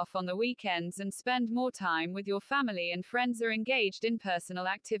email off on the weekends and spend more time with your family and friends or engaged in personal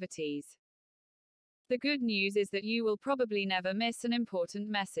activities. The good news is that you will probably never miss an important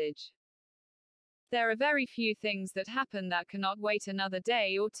message. There are very few things that happen that cannot wait another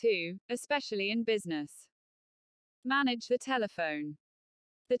day or two, especially in business. Manage the telephone.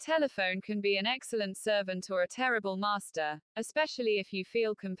 The telephone can be an excellent servant or a terrible master, especially if you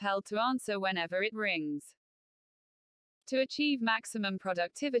feel compelled to answer whenever it rings. To achieve maximum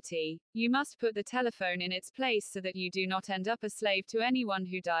productivity, you must put the telephone in its place so that you do not end up a slave to anyone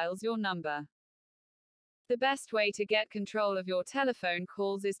who dials your number. The best way to get control of your telephone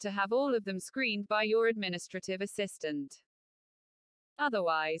calls is to have all of them screened by your administrative assistant.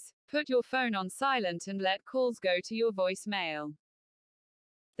 Otherwise, put your phone on silent and let calls go to your voicemail.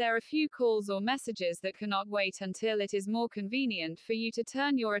 There are few calls or messages that cannot wait until it is more convenient for you to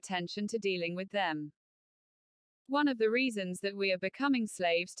turn your attention to dealing with them. One of the reasons that we are becoming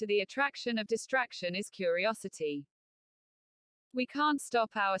slaves to the attraction of distraction is curiosity. We can't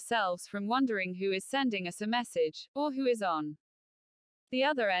stop ourselves from wondering who is sending us a message, or who is on the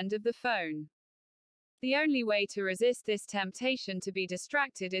other end of the phone. The only way to resist this temptation to be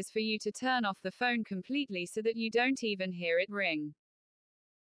distracted is for you to turn off the phone completely so that you don't even hear it ring.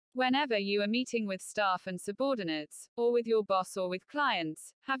 Whenever you are meeting with staff and subordinates, or with your boss or with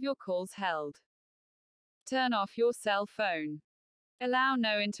clients, have your calls held. Turn off your cell phone. Allow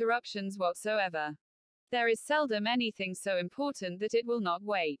no interruptions whatsoever. There is seldom anything so important that it will not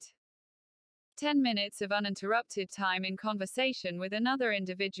wait. 10 minutes of uninterrupted time in conversation with another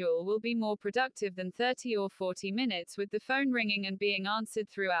individual will be more productive than 30 or 40 minutes with the phone ringing and being answered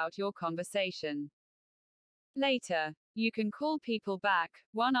throughout your conversation. Later, you can call people back,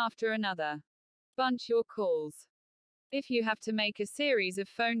 one after another. Bunch your calls. If you have to make a series of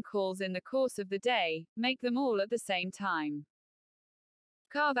phone calls in the course of the day, make them all at the same time.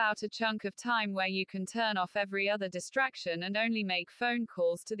 Carve out a chunk of time where you can turn off every other distraction and only make phone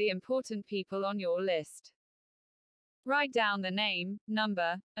calls to the important people on your list. Write down the name,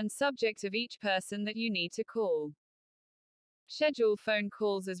 number, and subject of each person that you need to call. Schedule phone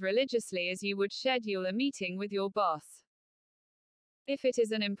calls as religiously as you would schedule a meeting with your boss. If it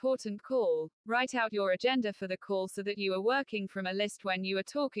is an important call, write out your agenda for the call so that you are working from a list when you are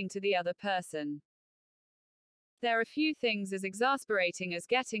talking to the other person. There are few things as exasperating as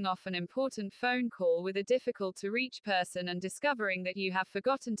getting off an important phone call with a difficult to reach person and discovering that you have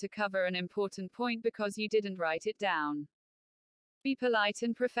forgotten to cover an important point because you didn't write it down. Be polite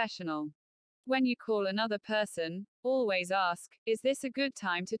and professional. When you call another person, always ask, is this a good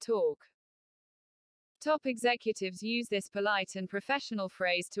time to talk? Top executives use this polite and professional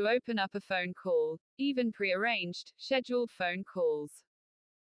phrase to open up a phone call, even pre-arranged, scheduled phone calls.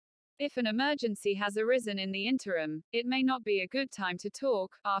 If an emergency has arisen in the interim, it may not be a good time to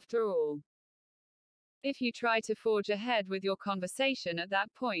talk, after all. If you try to forge ahead with your conversation at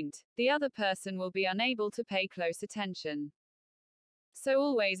that point, the other person will be unable to pay close attention. So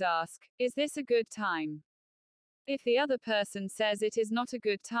always ask, is this a good time? If the other person says it is not a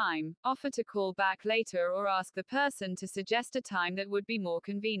good time, offer to call back later or ask the person to suggest a time that would be more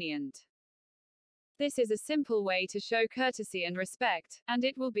convenient. This is a simple way to show courtesy and respect, and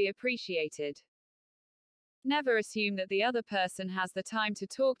it will be appreciated. Never assume that the other person has the time to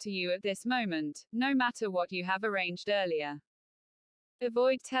talk to you at this moment, no matter what you have arranged earlier.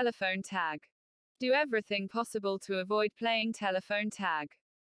 Avoid telephone tag. Do everything possible to avoid playing telephone tag.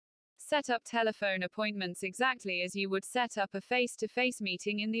 Set up telephone appointments exactly as you would set up a face-to-face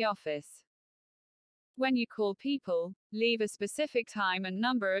meeting in the office. When you call people, leave a specific time and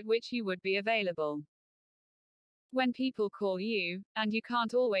number at which you would be available. When people call you, and you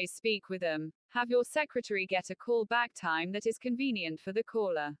can't always speak with them, have your secretary get a call back time that is convenient for the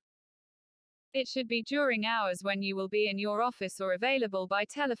caller. It should be during hours when you will be in your office or available by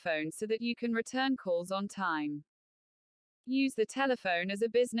telephone so that you can return calls on time. Use the telephone as a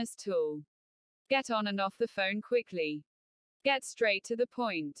business tool. Get on and off the phone quickly. Get straight to the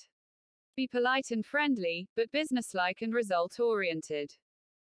point. Be polite and friendly, but businesslike and result-oriented.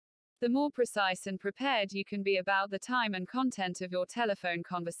 The more precise and prepared you can be about the time and content of your telephone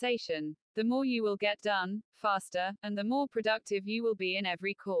conversation, the more you will get done, faster, and the more productive you will be in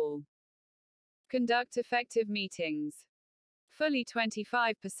every call. Conduct effective meetings. Fully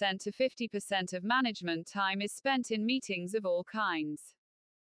 25% to 50% of management time is spent in meetings of all kinds.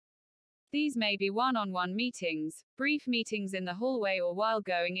 These may be one-on-one meetings, brief meetings in the hallway or while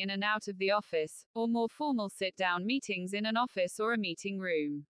going in and out of the office, or more formal sit-down meetings in an office or a meeting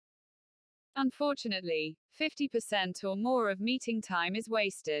room. Unfortunately, 50% or more of meeting time is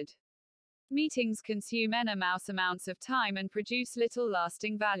wasted. Meetings consume enormous amounts of time and produce little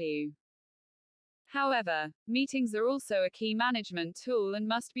lasting value. However, meetings are also a key management tool and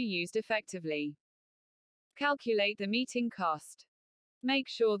must be used effectively. Calculate the meeting cost. Make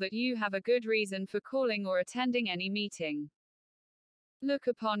sure that you have a good reason for calling or attending any meeting. Look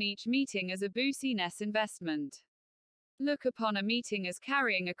upon each meeting as a business investment. Look upon a meeting as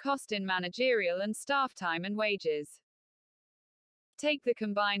carrying a cost in managerial and staff time and wages. Take the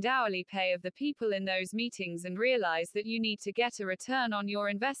combined hourly pay of the people in those meetings and realize that you need to get a return on your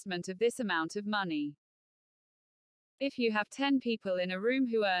investment of this amount of money. If you have 10 people in a room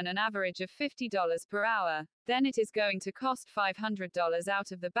who earn an average of $50 per hour, then it is going to cost $500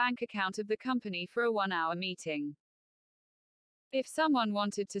 out of the bank account of the company for a 1-hour meeting. If someone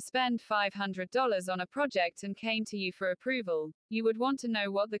wanted to spend $500 on a project and came to you for approval, you would want to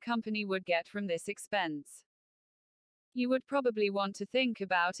know what the company would get from this expense. You would probably want to think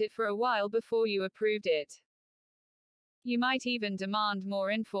about it for a while before you approved it. You might even demand more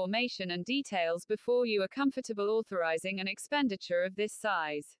information and details before you are comfortable authorizing an expenditure of this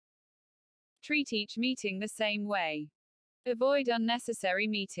size. Treat each meeting the same way. Avoid unnecessary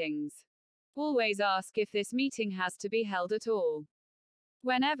meetings. Always ask if this meeting has to be held at all.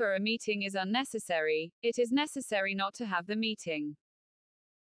 Whenever a meeting is unnecessary, it is necessary not to have the meeting.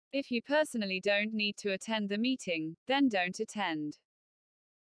 If you personally don't need to attend the meeting, then don't attend.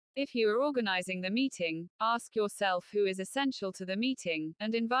 If you are organizing the meeting, ask yourself who is essential to the meeting,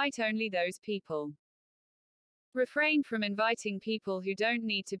 and invite only those people. Refrain from inviting people who don't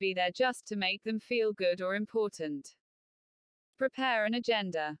need to be there just to make them feel good or important. Prepare an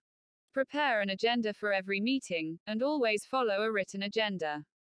agenda. Prepare an agenda for every meeting, and always follow a written agenda.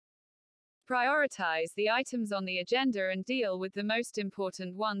 Prioritize the items on the agenda and deal with the most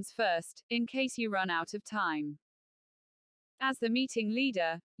important ones first, in case you run out of time. As the meeting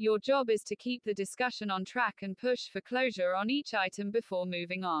leader, your job is to keep the discussion on track and push for closure on each item before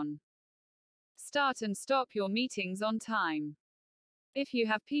moving on. Start and stop your meetings on time. If you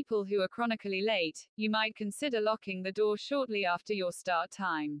have people who are chronically late, you might consider locking the door shortly after your start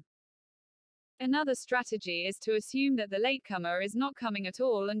time. Another strategy is to assume that the latecomer is not coming at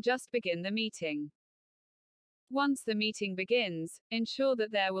all and just begin the meeting. Once the meeting begins, ensure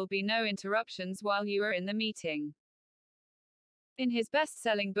that there will be no interruptions while you are in the meeting. In his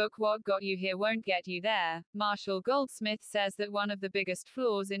best-selling book What Got You Here Won't Get You There, Marshall Goldsmith says that one of the biggest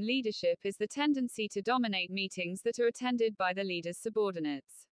flaws in leadership is the tendency to dominate meetings that are attended by the leader's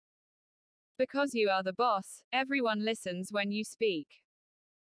subordinates. Because you are the boss, everyone listens when you speak.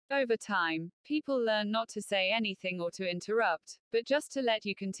 Over time, people learn not to say anything or to interrupt, but just to let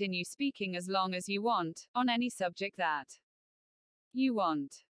you continue speaking as long as you want, on any subject that you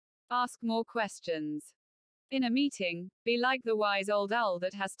want. Ask more questions. In a meeting, be like the wise old owl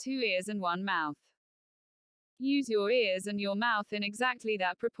that has 2 ears and 1 mouth. Use your ears and your mouth in exactly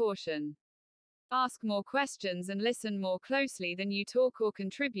that proportion. Ask more questions and listen more closely than you talk or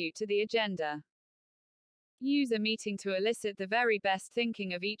contribute to the agenda. Use a meeting to elicit the very best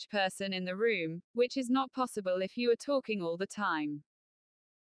thinking of each person in the room, which is not possible if you are talking all the time.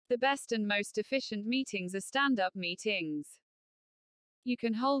 The best and most efficient meetings are stand-up meetings. You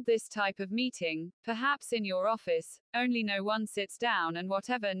can hold this type of meeting, perhaps in your office, only no one sits down and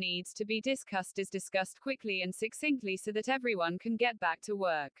whatever needs to be discussed is discussed quickly and succinctly so that everyone can get back to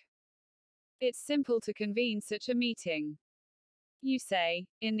work. It's simple to convene such a meeting. You say,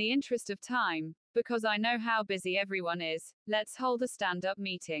 in the interest of time, because I know how busy everyone is, let's hold a stand-up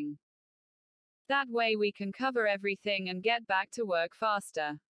meeting. That way we can cover everything and get back to work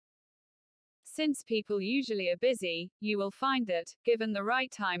faster. Since people usually are busy, you will find that, given the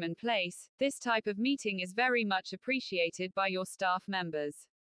right time and place, this type of meeting is very much appreciated by your staff members.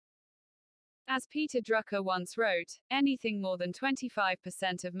 As Peter Drucker once wrote, anything more than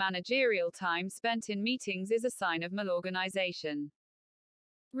 25% of managerial time spent in meetings is a sign of malorganization.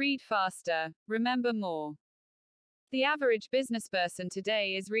 Read faster, remember more. The average businessperson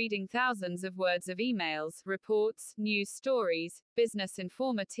today is reading thousands of words of emails, reports, news stories, business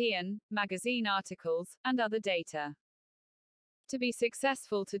information, magazine articles, and other data. To be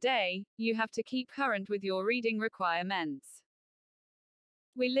successful today, you have to keep current with your reading requirements.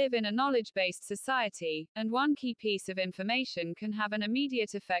 We live in a knowledge-based society, and one key piece of information can have an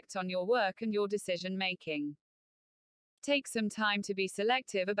immediate effect on your work and your decision-making. Take some time to be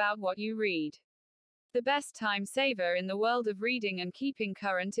selective about what you read. The best time saver in the world of reading and keeping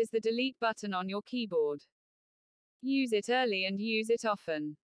current is the delete button on your keyboard. Use it early and use it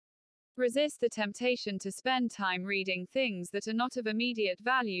often. Resist the temptation to spend time reading things that are not of immediate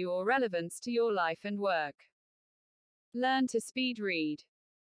value or relevance to your life and work. Learn to speed read.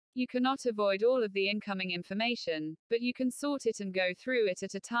 You cannot avoid all of the incoming information, but you can sort it and go through it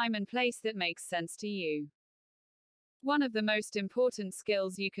at a time and place that makes sense to you. One of the most important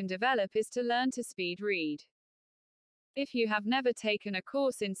skills you can develop is to learn to speed read. If you have never taken a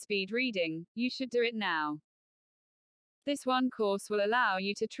course in speed reading, you should do it now. This one course will allow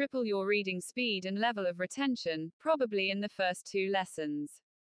you to triple your reading speed and level of retention, probably in the first 2 lessons.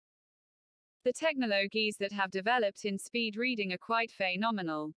 The technologies that have developed in speed reading are quite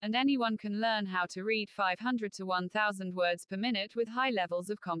phenomenal, and anyone can learn how to read 500 to 1000 words per minute with high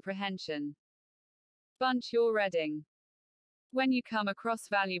levels of comprehension. Bunch your reading. When you come across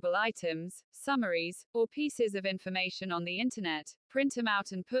valuable items, summaries, or pieces of information on the internet, print them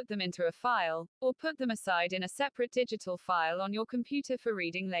out and put them into a file, or put them aside in a separate digital file on your computer for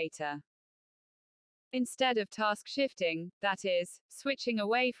reading later. Instead of task shifting, that is, switching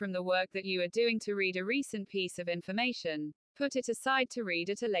away from the work that you are doing to read a recent piece of information, put it aside to read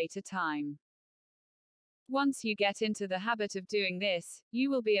at a later time. Once you get into the habit of doing this, you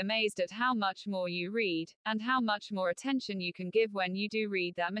will be amazed at how much more you read, and how much more attention you can give when you do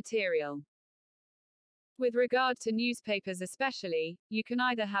read that material. With regard to newspapers especially, you can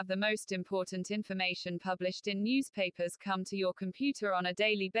either have the most important information published in newspapers come to your computer on a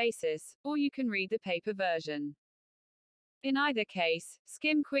daily basis, or you can read the paper version. In either case,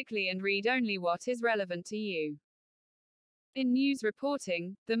 skim quickly and read only what is relevant to you. In news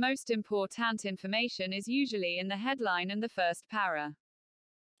reporting, the most important information is usually in the headline and the first paragraph.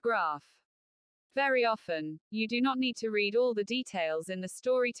 Very often, you do not need to read all the details in the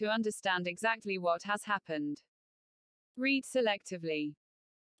story to understand exactly what has happened. Read selectively.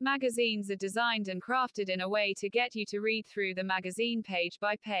 Magazines are designed and crafted in a way to get you to read through the magazine page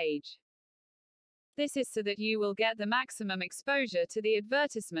by page. This is so that you will get the maximum exposure to the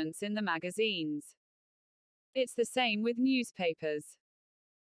advertisements in the magazines. It's the same with newspapers.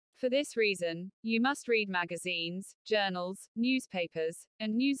 For this reason, you must read magazines, journals, newspapers,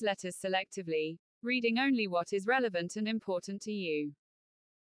 and newsletters selectively, reading only what is relevant and important to you.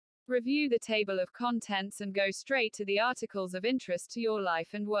 Review the table of contents and go straight to the articles of interest to your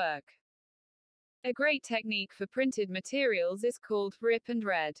life and work. A great technique for printed materials is called rip and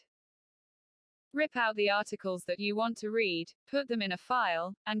read. Rip out the articles that you want to read, put them in a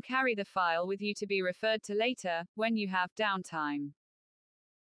file, and carry the file with you to be referred to later, when you have downtime.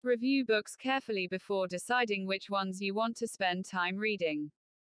 Review books carefully before deciding which ones you want to spend time reading.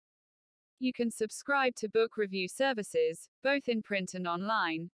 You can subscribe to book review services, both in print and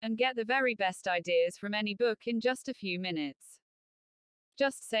online, and get the very best ideas from any book in just a few minutes.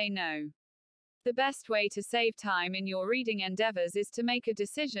 Just say no. The best way to save time in your reading endeavors is to make a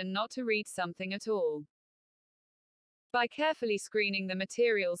decision not to read something at all. By carefully screening the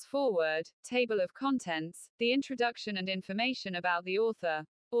material's foreword, table of contents, the introduction and information about the author,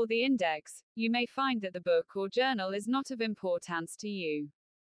 or the index, you may find that the book or journal is not of importance to you.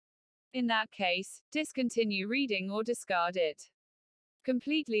 In that case, discontinue reading or discard it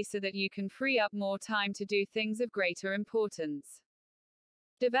completely so that you can free up more time to do things of greater importance.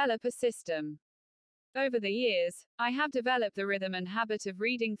 Develop a system. Over the years, I have developed the rhythm and habit of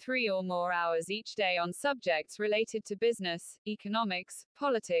reading 3 or more hours each day on subjects related to business, economics,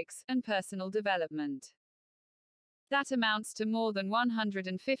 politics, and personal development. That amounts to more than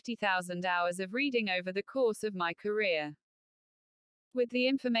 150,000 hours of reading over the course of my career. With the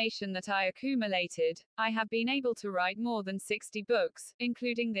information that I accumulated, I have been able to write more than 60 books,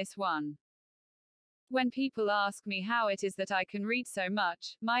 including this one. When people ask me how it is that I can read so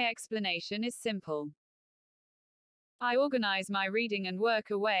much, my explanation is simple. I organize my reading and work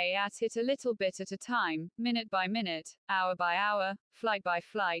away at it a little bit at a time, minute by minute, hour by hour, flight by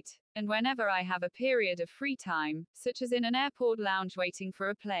flight, and whenever I have a period of free time, such as in an airport lounge waiting for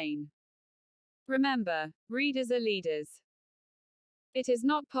a plane. Remember, readers are leaders. It is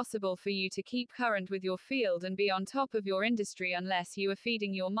not possible for you to keep current with your field and be on top of your industry unless you are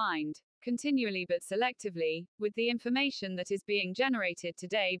feeding your mind, continually but selectively, with the information that is being generated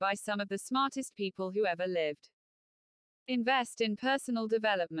today by some of the smartest people who ever lived. Invest in personal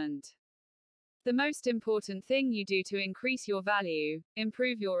development. The most important thing you do to increase your value,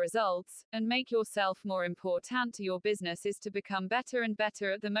 improve your results, and make yourself more important to your business is to become better and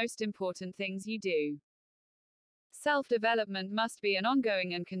better at the most important things you do. Self-development must be an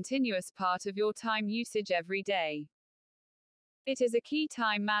ongoing and continuous part of your time usage every day. It is a key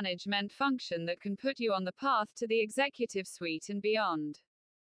time management function that can put you on the path to the executive suite and beyond.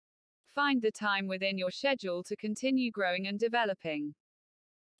 Find the time within your schedule to continue growing and developing.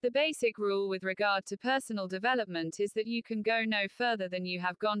 The basic rule with regard to personal development is that you can go no further than you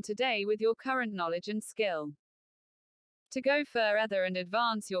have gone today with your current knowledge and skill. To go further and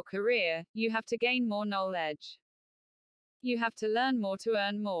advance your career, you have to gain more knowledge. You have to learn more to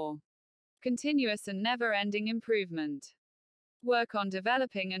earn more. Continuous and never-ending improvement. Work on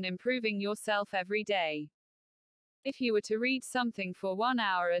developing and improving yourself every day. If you were to read something for 1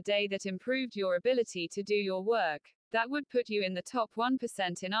 hour a day that improved your ability to do your work, that would put you in the top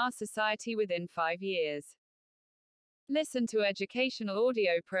 1% in our society within 5 years. Listen to educational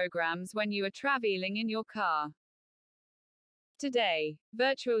audio programs when you are traveling in your car. Today,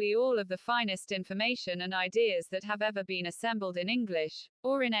 virtually all of the finest information and ideas that have ever been assembled in English,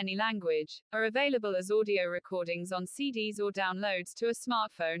 or in any language, are available as audio recordings on CDs or downloads to a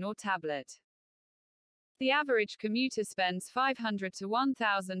smartphone or tablet. The average commuter spends 500 to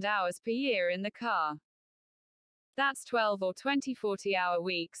 1,000 hours per year in the car. That's 12 or 20 40-hour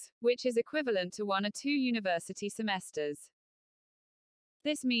weeks, which is equivalent to 1 or 2 university semesters.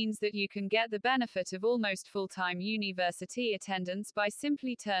 This means that you can get the benefit of almost full-time university attendance by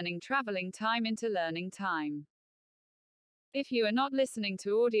simply turning traveling time into learning time. If you are not listening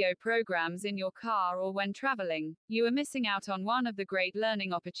to audio programs in your car or when traveling, you are missing out on one of the great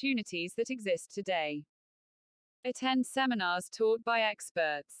learning opportunities that exist today. Attend seminars taught by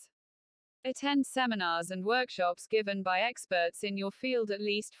experts. Attend seminars and workshops given by experts in your field at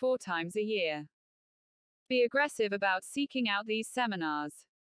least 4 times a year. Be aggressive about seeking out these seminars.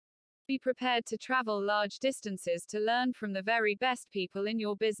 Be prepared to travel large distances to learn from the very best people in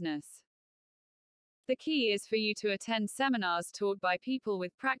your business. The key is for you to attend seminars taught by people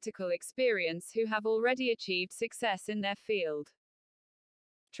with practical experience who have already achieved success in their field.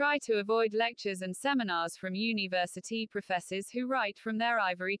 Try to avoid lectures and seminars from university professors who write from their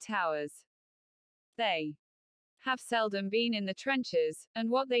ivory towers. They have seldom been in the trenches, and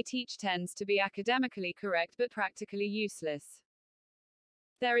what they teach tends to be academically correct but practically useless.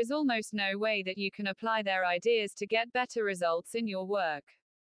 There is almost no way that you can apply their ideas to get better results in your work.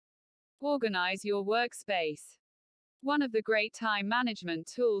 Organize your workspace. One of the great time management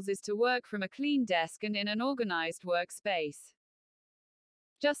tools is to work from a clean desk and in an organized workspace.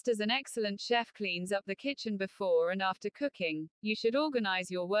 Just as an excellent chef cleans up the kitchen before and after cooking, you should organize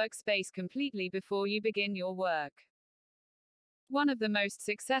your workspace completely before you begin your work. One of the most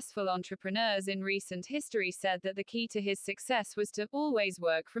successful entrepreneurs in recent history said that the key to his success was to always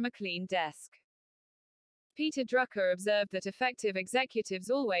work from a clean desk. Peter Drucker observed that effective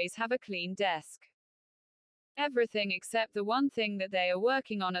executives always have a clean desk. Everything except the one thing that they are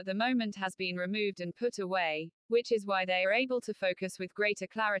working on at the moment has been removed and put away, which is why they are able to focus with greater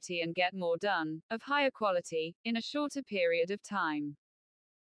clarity and get more done, of higher quality, in a shorter period of time.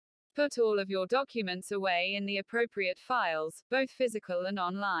 Put all of your documents away in the appropriate files, both physical and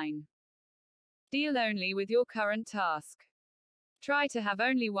online. Deal only with your current task. Try to have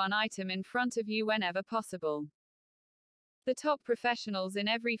only one item in front of you whenever possible. The top professionals in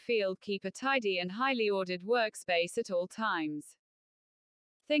every field keep a tidy and highly ordered workspace at all times.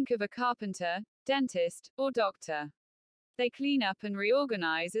 Think of a carpenter, dentist, or doctor. They clean up and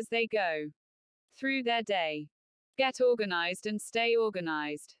reorganize as they go through their day. Get organized and stay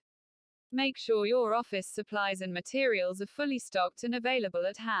organized. Make sure your office supplies and materials are fully stocked and available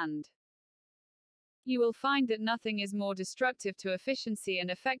at hand. You will find that nothing is more destructive to efficiency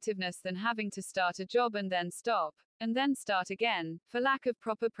and effectiveness than having to start a job and then stop, and then start again, for lack of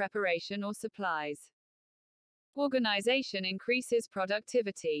proper preparation or supplies. Organization increases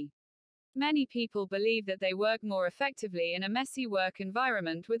productivity. Many people believe that they work more effectively in a messy work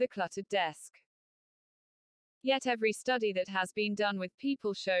environment with a cluttered desk. Yet every study that has been done with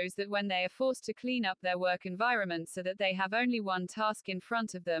people shows that when they are forced to clean up their work environment so that they have only one task in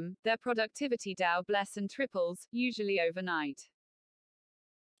front of them, their productivity doubles and triples, usually overnight.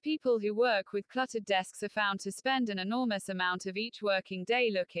 People who work with cluttered desks are found to spend an enormous amount of each working day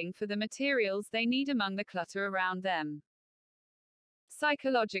looking for the materials they need among the clutter around them.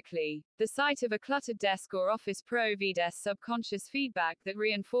 Psychologically, the sight of a cluttered desk or office provides subconscious feedback that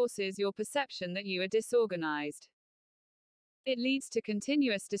reinforces your perception that you are disorganized. It leads to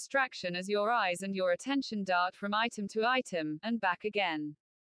continuous distraction as your eyes and your attention dart from item to item, and back again.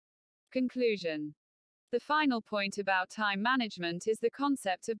 Conclusion. The final point about time management is the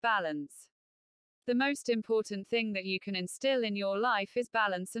concept of balance. The most important thing that you can instill in your life is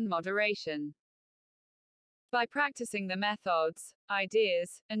balance and moderation. By practicing the methods,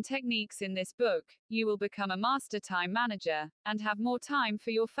 ideas, and techniques in this book, you will become a master time manager, and have more time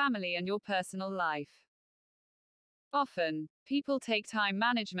for your family and your personal life. Often, people take time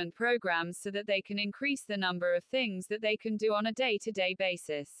management programs so that they can increase the number of things that they can do on a day-to-day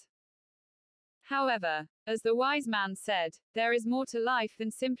basis. However, as the wise man said, there is more to life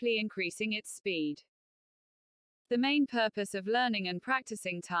than simply increasing its speed. The main purpose of learning and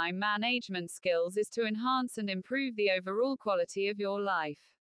practicing time management skills is to enhance and improve the overall quality of your life.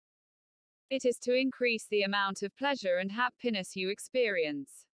 It is to increase the amount of pleasure and happiness you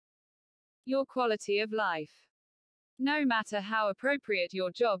experience. Your quality of life. No matter how appropriate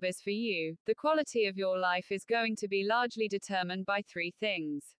your job is for you, the quality of your life is going to be largely determined by three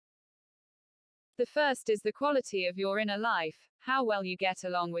things. The first is the quality of your inner life, how well you get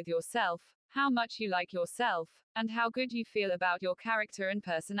along with yourself, how much you like yourself, and how good you feel about your character and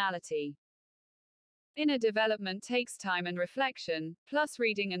personality. Inner development takes time and reflection, plus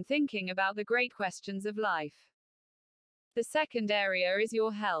reading and thinking about the great questions of life. The second area is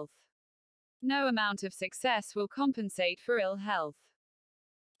your health. No amount of success will compensate for ill health.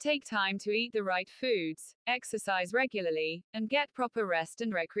 Take time to eat the right foods, exercise regularly, and get proper rest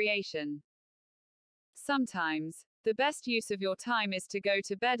and recreation. Sometimes, the best use of your time is to go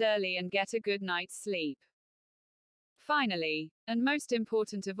to bed early and get a good night's sleep. Finally, and most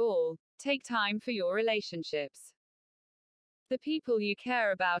important of all, take time for your relationships. The people you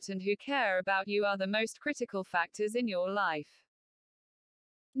care about and who care about you are the most critical factors in your life.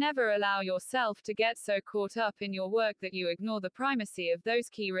 Never allow yourself to get so caught up in your work that you ignore the primacy of those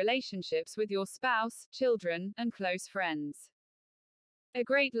key relationships with your spouse, children, and close friends. A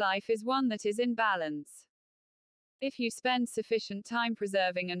great life is one that is in balance. If you spend sufficient time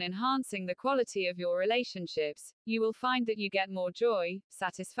preserving and enhancing the quality of your relationships, you will find that you get more joy,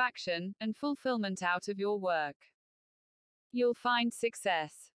 satisfaction, and fulfillment out of your work. You'll find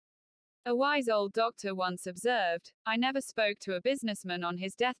success. A wise old doctor once observed, "I never spoke to a businessman on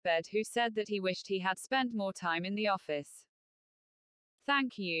his deathbed who said that he wished he had spent more time in the office."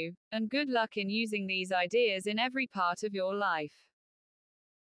 Thank you, and good luck in using these ideas in every part of your life.